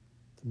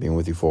 I've been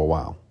with you for a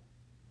while.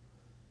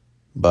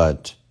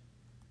 But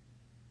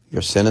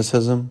your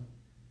cynicism,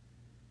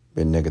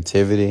 your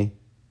negativity,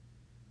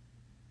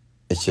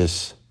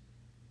 it's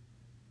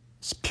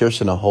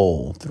piercing a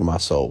hole through my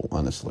soul,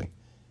 honestly.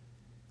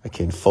 I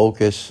can't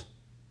focus.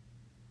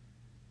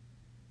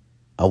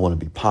 I want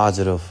to be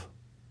positive.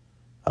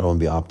 I don't want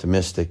to be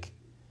optimistic.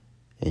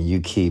 And you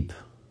keep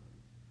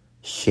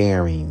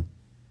sharing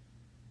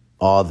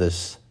all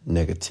this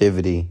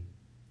negativity,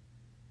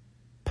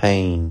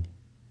 pain,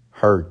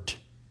 hurt.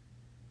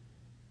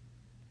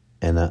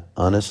 And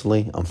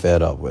honestly, I'm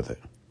fed up with it.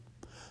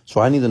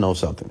 So I need to know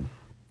something.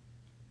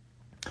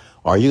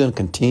 Are you going to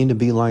continue to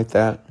be like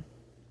that?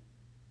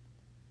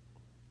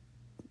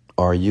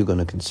 Or are you going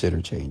to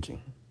consider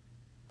changing?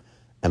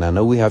 And I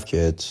know we have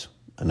kids.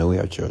 I know we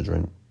have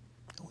children.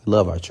 We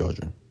love our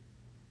children.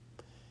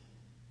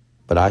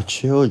 But our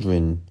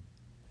children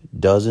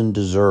doesn't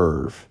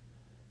deserve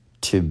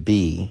to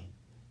be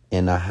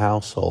in a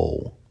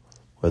household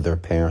where their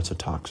parents are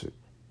toxic.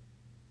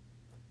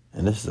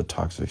 And this is a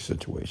toxic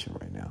situation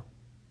right now.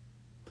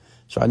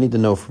 So I need to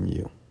know from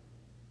you.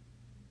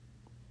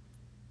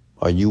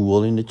 Are you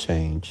willing to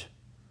change?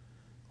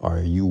 Are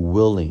you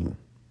willing?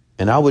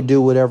 And I would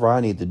do whatever I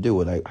need to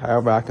do.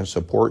 However I can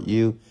support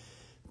you.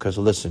 Because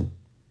listen,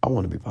 I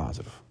want to be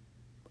positive.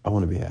 I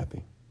want to be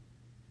happy.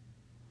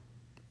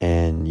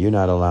 And you're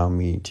not allowing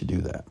me to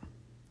do that.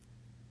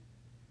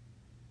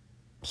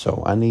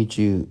 So I need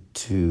you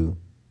to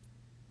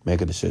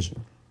make a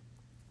decision.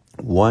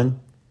 One,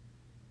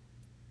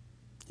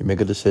 you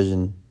make a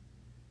decision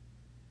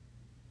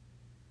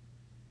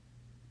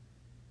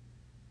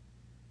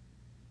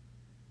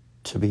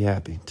to be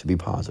happy, to be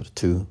positive,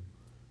 to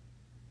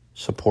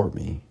support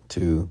me,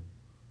 to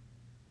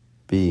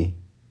be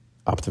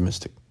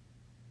optimistic.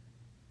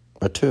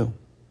 Or two,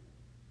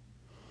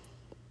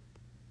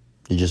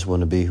 you just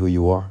want to be who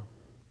you are,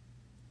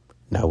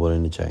 not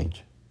willing to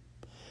change.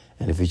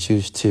 And if you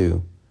choose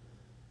to,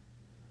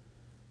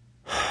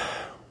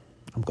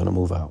 I'm going to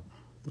move out.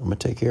 I'm going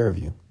to take care of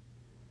you.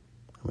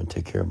 I'm going to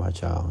take care of my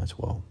child as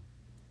well,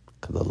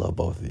 because I love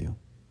both of you.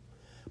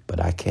 But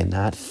I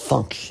cannot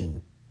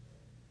function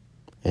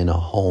in a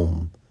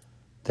home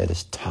that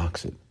is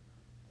toxic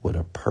with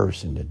a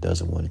person that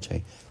doesn't want to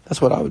change.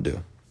 That's what I would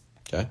do.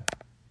 Okay?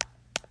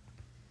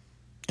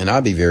 And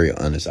I'll be very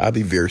honest. I'll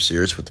be very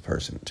serious with the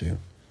person too.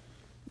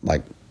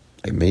 Like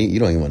me, you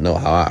don't even know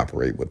how I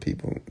operate with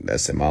people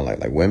that's in my life.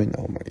 Like women,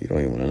 oh my, you don't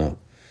even want to know.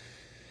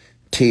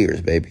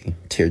 Tears, baby.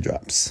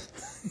 Teardrops.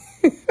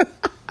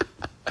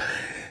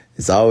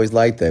 It's always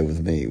like that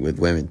with me, with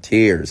women.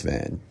 Tears,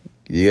 man.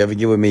 You ever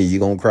get with me, you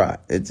gonna cry.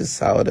 It's just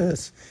how it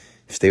is.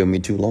 If you stay with me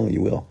too long,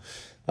 you will.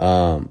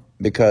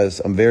 Because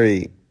I'm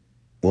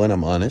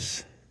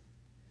honest.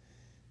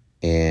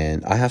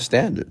 And I have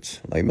standards.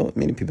 Like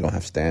many people don't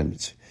have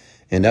standards.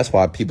 And that's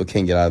why people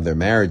can't get out of their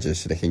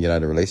marriages. They can't get out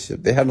of their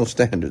relationship. They have no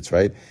standards,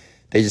 right?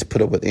 They just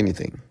put up with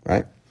anything,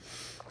 right?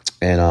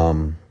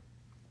 And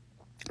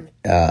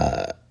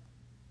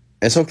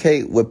it's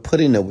okay with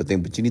putting up with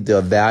things, but you need to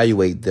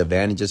evaluate the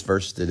advantages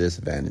versus the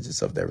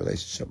disadvantages of that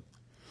relationship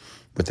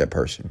with that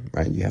person,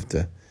 right? You have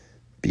to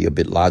be a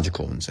bit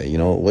logical and say,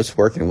 what's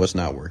working and what's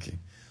not working.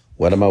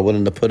 What am I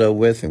willing to put up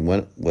with, and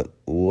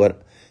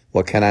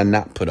what can I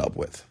not put up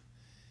with?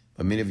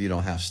 But many of you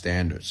don't have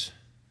standards.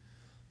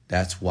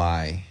 That's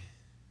why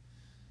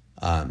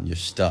you're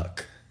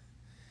stuck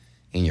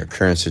in your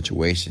current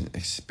situation,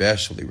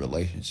 especially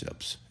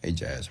relationships. Hey,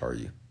 Jazz, how are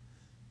you?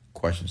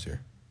 Questions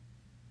here.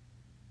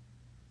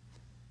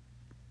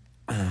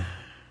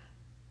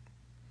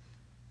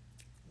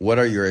 What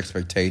are your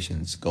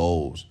expectations,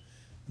 goals,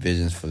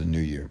 visions for the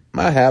new year?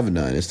 I have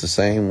none. It's the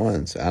same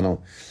ones. I'm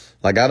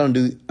not going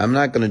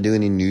to do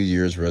any New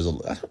Year's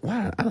resolution.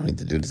 I don't need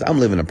to do this. I'm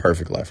living a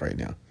perfect life right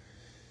now.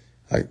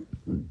 Like,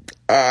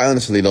 I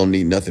honestly don't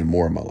need nothing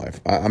more in my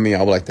life. I mean, I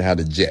would like to have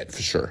a jet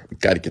for sure.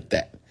 Got to get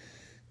that.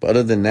 But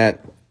other than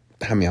that,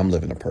 I'm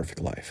living a perfect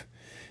life.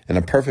 And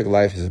a perfect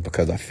life is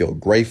because I feel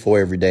grateful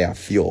every day. I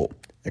feel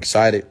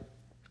excited.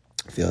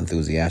 I feel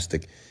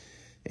enthusiastic.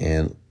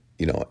 And,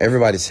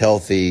 everybody's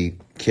healthy.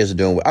 Kids are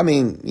doing well. I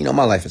mean,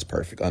 my life is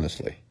perfect,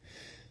 honestly.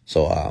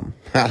 So I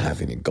don't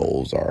have any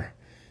goals or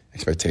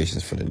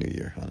expectations for the new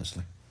year,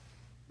 honestly.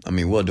 I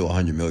mean, we'll do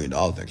 $100 million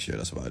next year.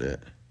 That's about it.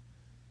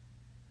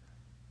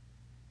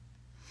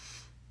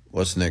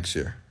 What's next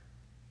year?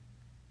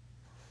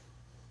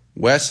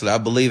 Wesley, I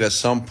believe at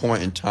some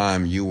point in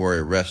time you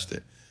were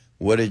arrested.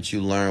 What did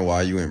you learn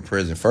while you were in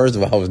prison? First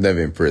of all, I was never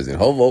in prison.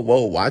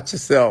 Whoa, watch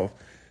yourself.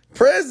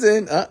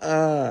 Prison?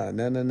 No,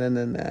 no, no,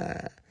 no,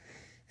 no.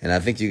 And I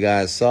think you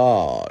guys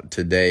saw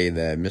today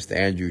that Mr.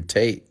 Andrew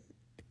Tate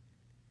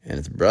and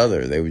his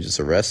brother, they were just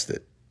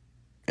arrested.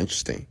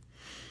 Interesting.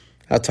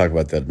 I'll talk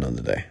about that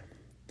another day.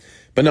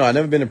 But no, I've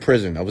never been in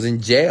prison. I was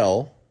in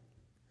jail,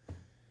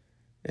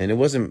 and it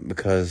wasn't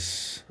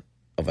because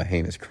of a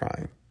heinous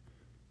crime.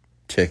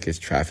 Tickets,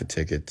 traffic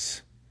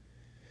tickets.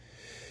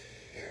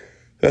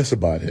 That's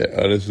about it,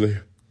 honestly.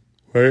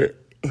 Right?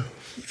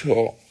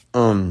 So,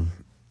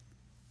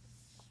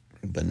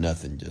 but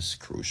nothing just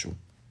crucial.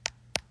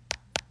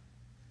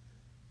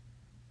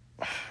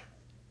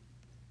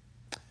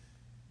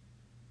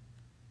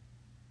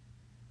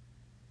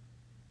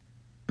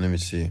 Let me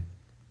see.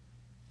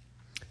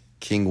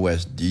 King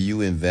West, do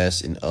you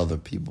invest in other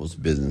people's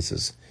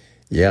businesses?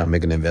 Yeah, I'm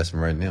making an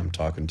investment right now. I'm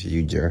talking to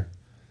you, Jer.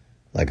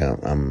 Like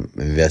I'm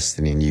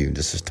investing in you.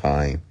 This is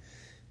time.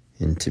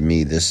 And to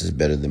me, this is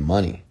better than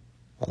money.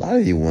 A lot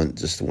of you want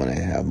to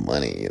have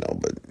money,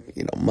 but,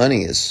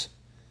 money is,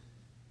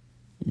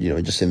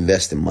 just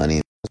invest in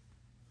money.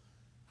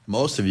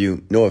 Most of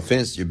you, no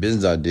offense, your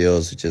business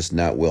ideas are just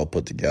not well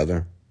put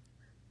together.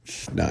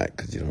 It's not,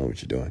 because you don't know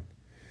what you're doing.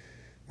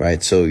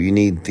 Right? So you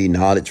need the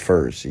knowledge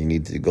first. You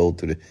need to go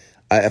through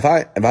if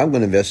I'm going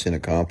to invest in a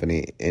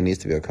company, it needs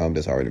to be a company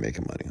that's already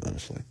making money,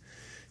 honestly.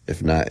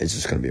 If not, it's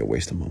just going to be a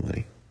waste of my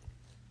money.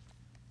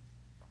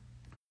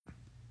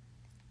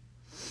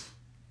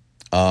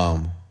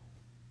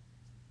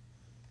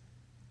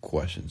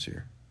 Questions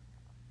here.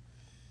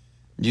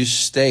 You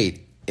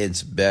state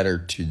it's better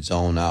to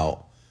zone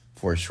out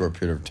for a short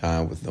period of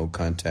time with no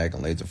contact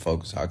and laser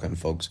focus. How can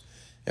folks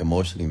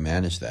emotionally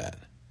manage that?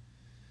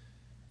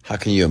 How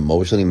can you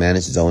emotionally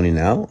manage zoning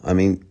out? I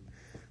mean,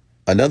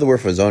 another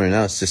word for zoning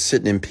out is just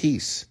sitting in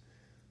peace.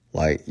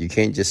 Like, you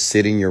can't just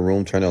sit in your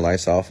room, turn the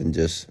lights off, and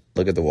just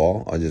look at the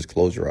wall, or just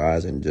close your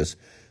eyes and just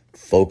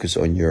focus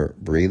on your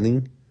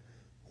breathing.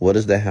 What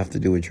does that have to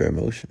do with your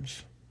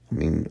emotions? I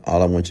mean,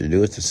 all I want you to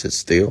do is to sit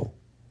still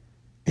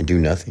and do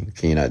nothing.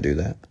 Can you not do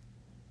that?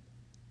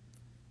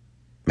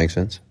 Make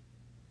sense?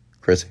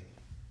 Chrissy?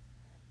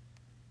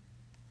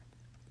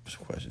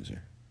 Some questions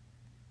here.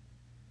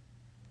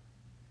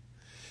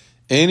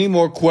 Any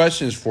more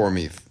questions for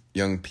me,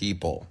 young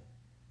people?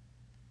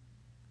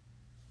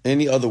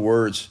 Any other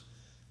words,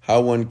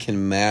 how one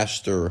can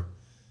master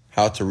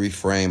how to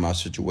reframe our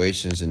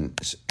situations and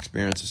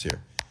experiences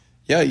here?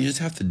 Yeah, you just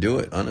have to do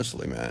it,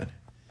 honestly, man.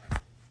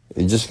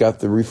 You just got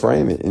to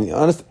reframe it. And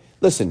honestly,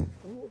 listen,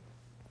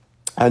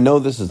 I know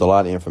this is a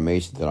lot of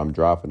information that I'm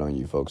dropping on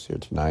you folks here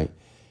tonight.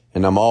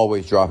 And I'm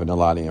always dropping a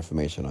lot of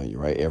information on you,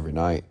 right, every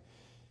night.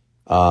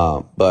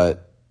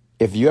 But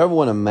if you ever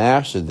want to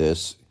master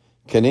this,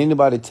 can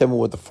anybody tell me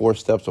what the 4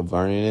 steps of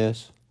learning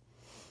is?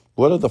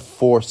 What are the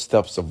 4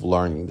 steps of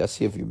learning? Let's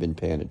see if you've been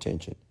paying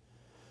attention.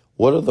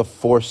 What are the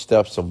 4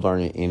 steps of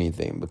learning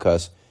anything?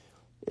 Because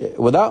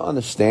without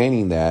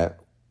understanding that,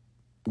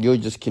 you'll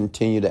just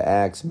continue to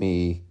ask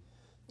me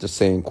the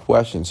same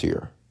questions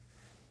here.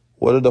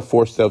 What are the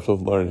 4 steps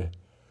of learning?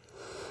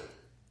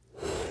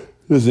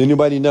 Does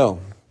anybody know?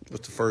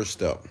 What's the first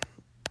step?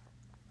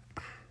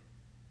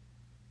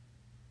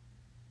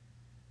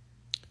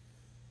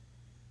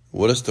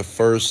 What is the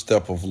first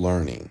step of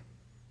learning?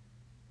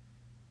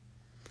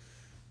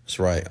 That's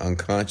right,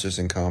 unconscious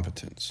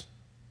incompetence.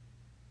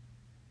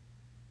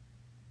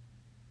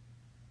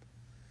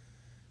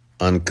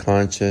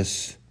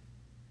 Unconscious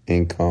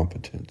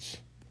incompetence.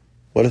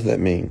 What does that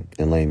mean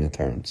in layman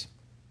terms?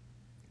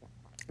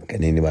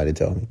 Can anybody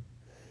tell me?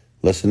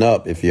 Listen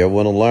up. If you ever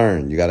want to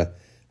learn,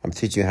 I'm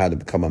teaching you how to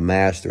become a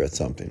master at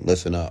something.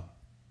 Listen up.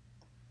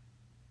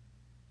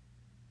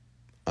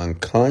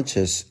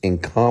 Unconscious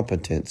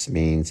incompetence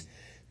means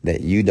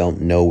that you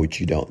don't know what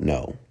you don't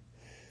know,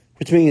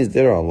 which means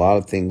there are a lot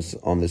of things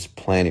on this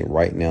planet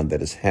right now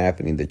that is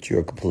happening that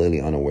you're completely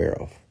unaware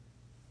of.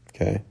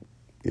 Okay?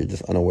 You're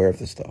just unaware of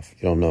this stuff.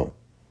 You don't know.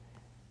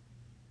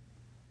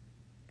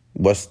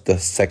 What's the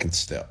second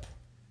step?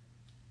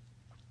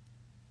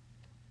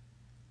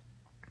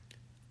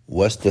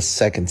 What's the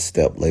second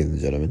step, ladies and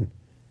gentlemen?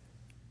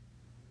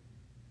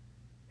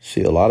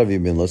 See, a lot of you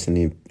have been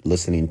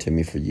listening to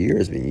me for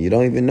years, but you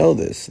don't even know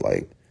this.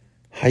 Like,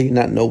 how you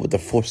not know what the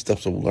 4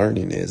 steps of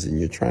learning is, and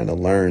you're trying to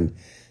learn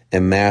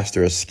and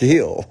master a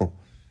skill?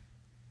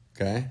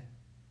 Okay?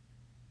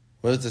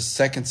 What is the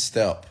second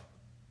step?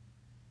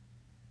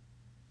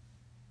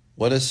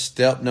 What is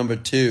step number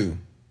 2?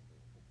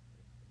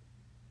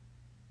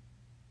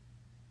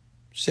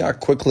 See how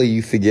quickly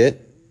you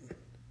forget?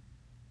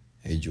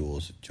 Hey,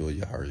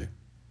 Julia, how are you?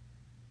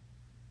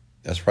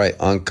 That's right,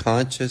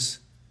 unconscious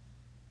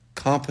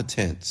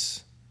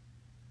competence.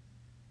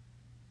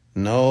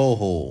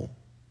 No.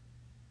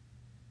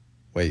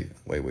 Wait.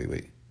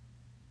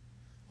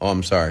 Oh,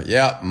 I'm sorry.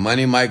 Yeah,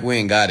 Money Mike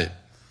Wing, got it.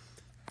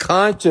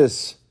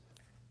 Conscious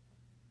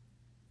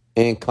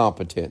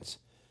incompetence.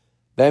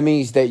 That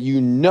means that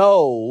you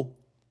know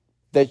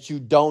that you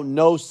don't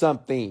know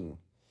something.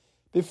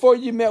 Before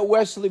you met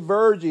Wesley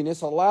Virgin,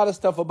 it's a lot of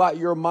stuff about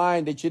your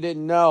mind that you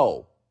didn't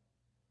know.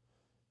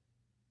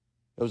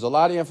 There was a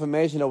lot of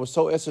information that was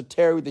so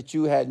esoteric that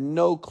you had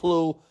no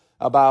clue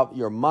about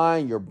your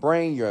mind, your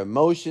brain, your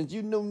emotions.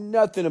 You knew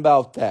nothing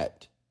about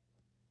that.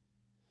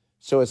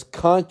 So it's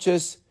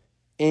conscious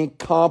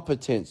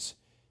incompetence.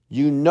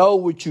 You know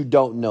what you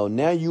don't know.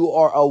 Now you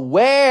are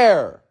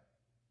aware.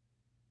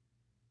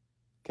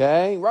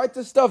 Okay? Write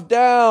this stuff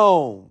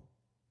down.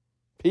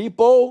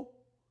 People,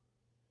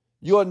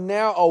 you are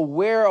now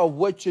aware of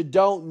what you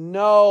don't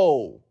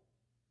know.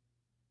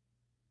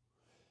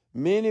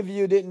 Many of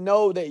you didn't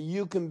know that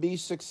you can be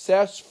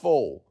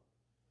successful.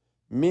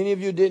 Many of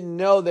you didn't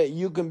know that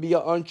you can be an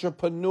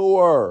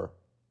entrepreneur.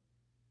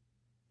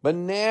 But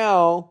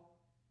now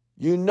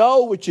you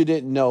know what you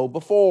didn't know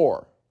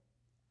before.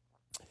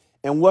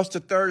 And what's the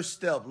third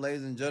step,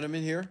 ladies and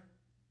gentlemen, here?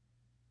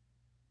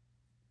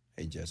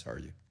 Hey, Jess, how are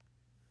you?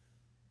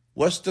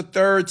 What's the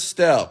third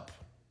step?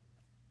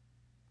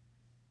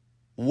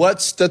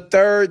 What's the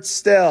third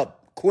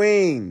step?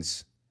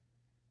 Queens,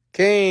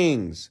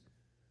 kings.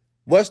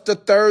 What's the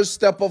third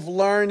step of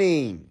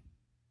learning?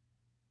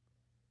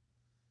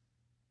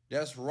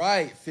 That's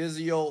right.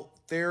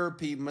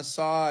 Physiotherapy,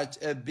 massage,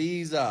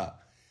 Ibiza.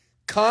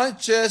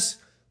 Conscious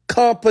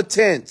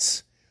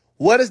competence.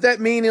 What does that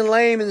mean in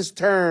layman's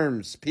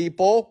terms,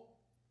 people?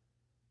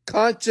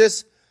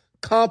 Conscious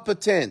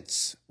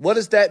competence. What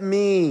does that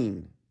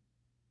mean?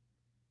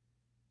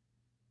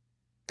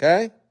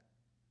 Okay?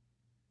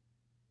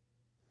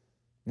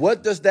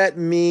 What does that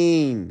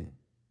mean?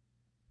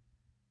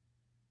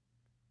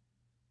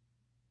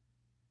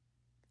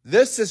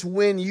 This is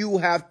when you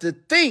have to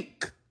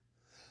think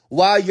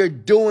while you're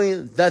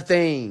doing the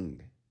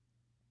thing.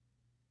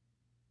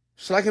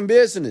 It's like in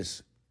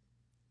business.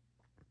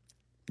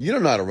 You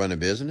don't know how to run a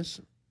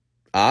business,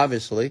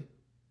 obviously.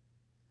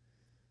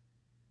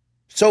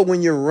 So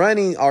when you're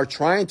running or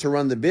trying to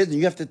run the business,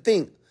 you have to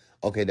think,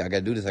 okay, I got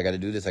to do this, I got to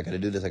do this, I got to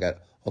do this, I got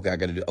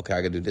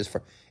to do this.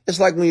 It's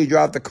like when you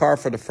drive the car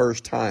for the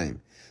first time.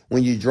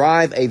 When you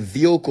drive a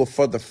vehicle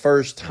for the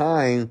first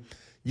time,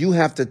 you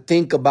have to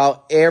think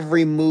about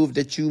every move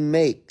that you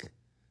make.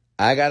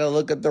 I got to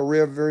look at the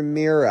rearview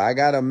mirror. I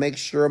got to make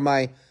sure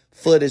my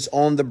foot is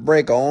on the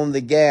brake or on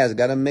the gas.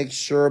 Got to make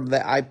sure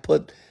that I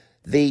put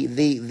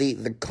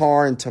the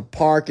car into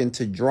park and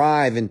to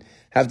drive, and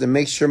have to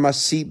make sure my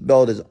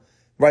seatbelt is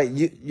right.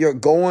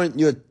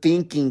 You're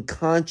thinking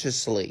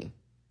consciously.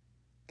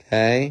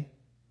 Okay.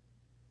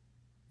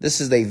 This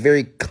is a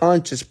very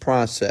conscious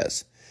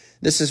process.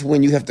 This is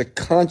when you have to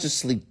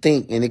consciously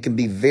think, and it can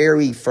be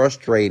very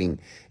frustrating.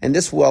 And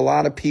this is where a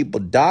lot of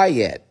people die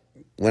at.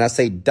 When I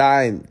say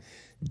die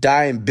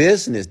in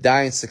business,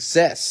 die in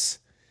success,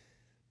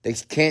 they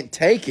can't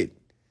take it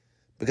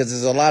because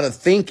there's a lot of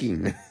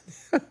thinking,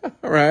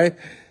 right?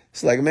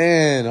 It's like,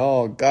 man,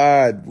 oh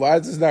God, why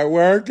is this not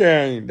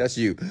working? That's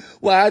you.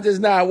 Why is this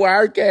not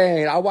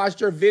working? I watched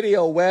your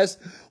video, Wes.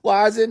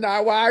 Why is it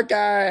not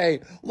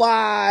working?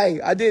 Why?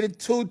 I did it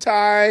 2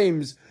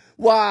 times.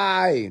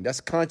 Why? That's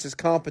conscious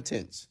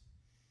competence.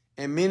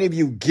 And many of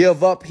you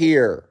give up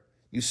here.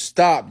 You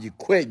stop, you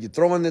quit, you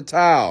throw in the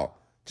towel,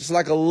 just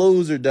like a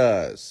loser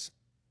does.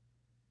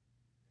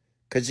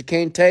 Because you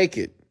can't take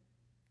it.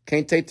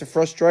 Can't take the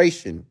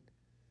frustration,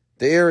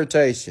 the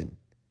irritation.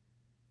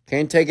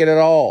 Can't take it at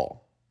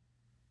all.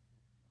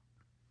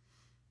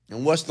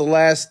 And what's the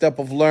last step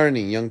of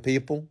learning, young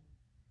people?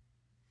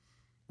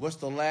 What's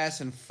the last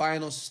and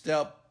final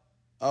step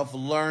of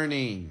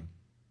learning?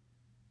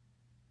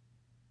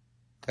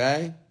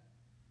 Okay?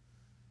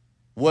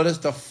 What is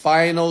the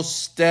final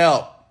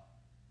step?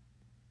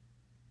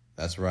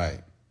 That's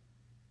right.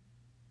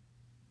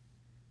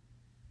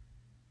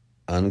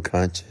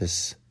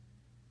 Unconscious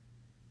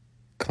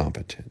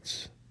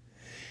competence.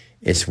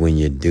 It's when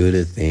you do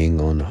the thing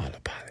on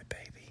autopilot,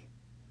 baby.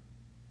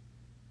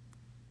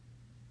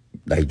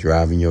 Like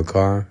driving your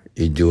car,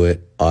 you do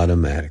it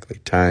automatically.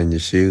 Tying your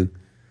shoe,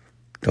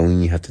 don't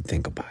even have to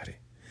think about it.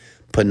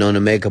 Putting on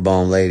the makeup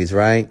on, ladies,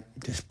 right?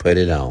 Just put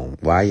it on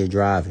while you're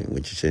driving,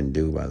 which you shouldn't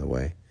do, by the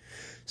way.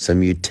 Some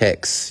of you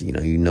texts, you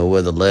know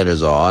where the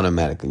letters are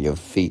automatically. Your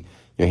feet,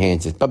 your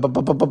hands just, you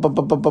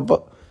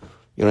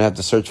don't have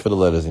to search for the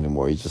letters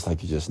anymore. You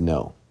just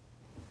know.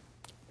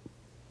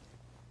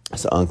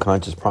 It's an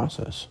unconscious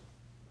process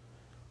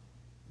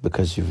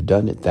because you've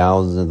done it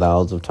thousands and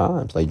thousands of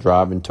times, like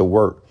driving to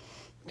work,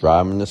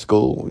 driving to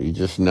school. You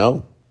just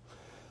know.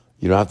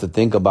 You don't have to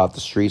think about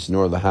the streets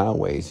nor the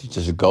highways. You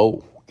just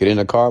go, get in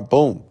the car,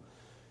 boom.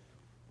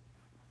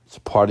 It's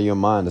a part of your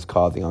mind. It's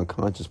called the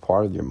unconscious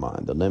part of your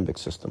mind, the limbic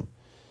system,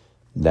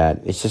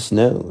 that it just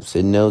knows.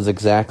 It knows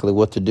exactly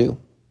what to do.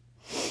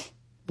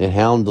 It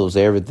handles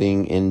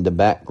everything in the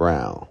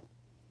background.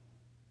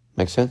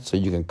 Make sense? So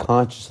you can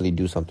consciously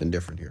do something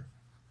different here.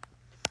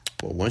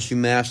 Well, once you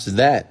master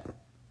that,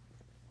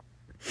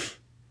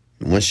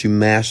 because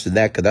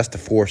that's the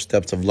 4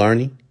 steps of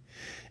learning.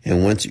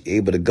 And once you're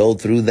able to go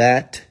through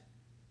that,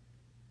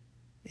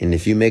 and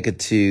if you make it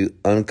to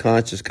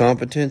unconscious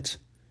competence,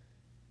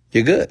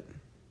 you're good.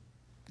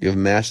 You've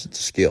mastered the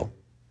skill.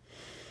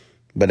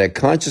 But at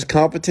conscious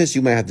competence,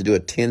 you might have to do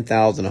it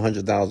 10,000,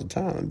 100,000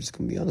 times. I'm just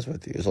going to be honest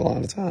with you. It's a lot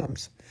of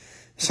times.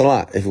 It's a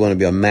lot if you want to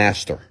be a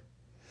master.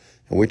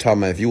 And we're talking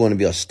about if you want to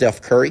be a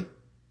Steph Curry,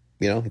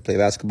 he play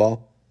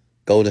basketball,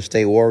 Golden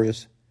State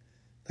Warriors.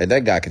 Like,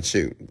 that guy can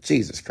shoot.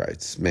 Jesus Christ,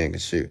 this man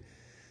can shoot.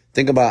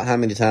 Think about how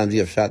many times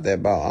you have shot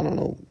that ball. I don't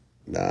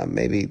know,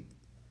 maybe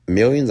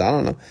millions. I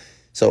don't know.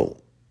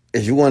 So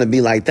if you want to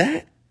be like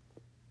that,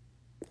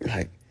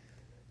 like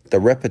the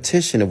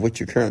repetition of what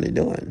you're currently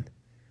doing,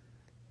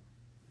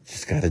 you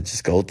just got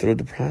to go through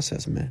the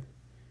process, man.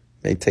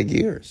 It may take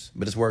years,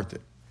 but it's worth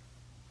it.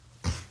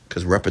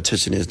 Because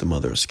repetition is the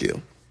mother of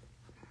skill.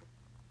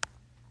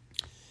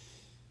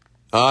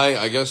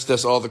 I guess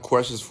that's all the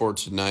questions for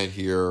tonight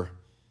here.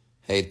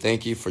 Hey,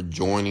 thank you for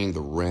joining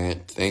the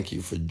rant. Thank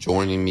you for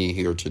joining me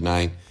here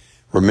tonight.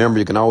 Remember,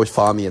 you can always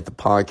follow me at the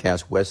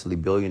podcast, Wesley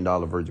 $1 Billion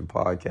Virgin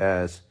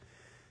Podcast.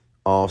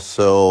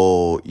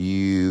 Also,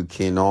 you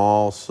can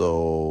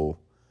also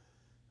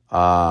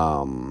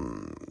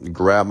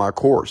grab my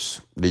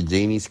course, the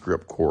Genie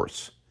Script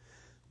course,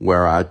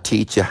 where I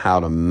teach you how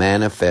to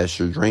manifest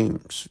your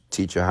dreams,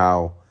 teach you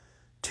how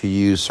to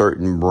use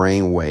certain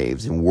brain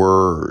waves and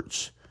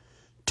words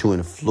to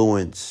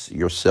influence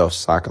yourself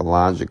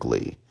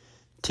psychologically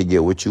to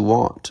get what you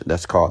want.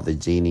 That's called the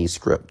Genie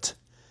Script.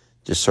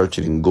 Just search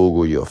it in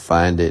Google. You'll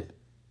find it.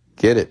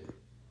 Get it.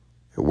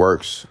 It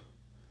works.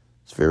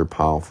 It's very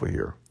powerful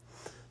here.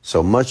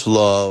 So much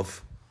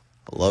love.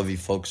 I love you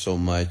folks so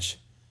much.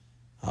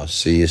 I'll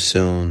see you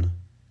soon.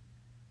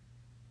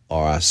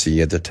 Or I'll see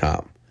you at the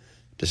top.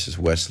 This is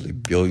Wesley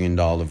 $1 Billion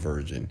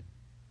Virgin.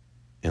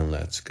 And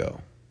let's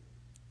go.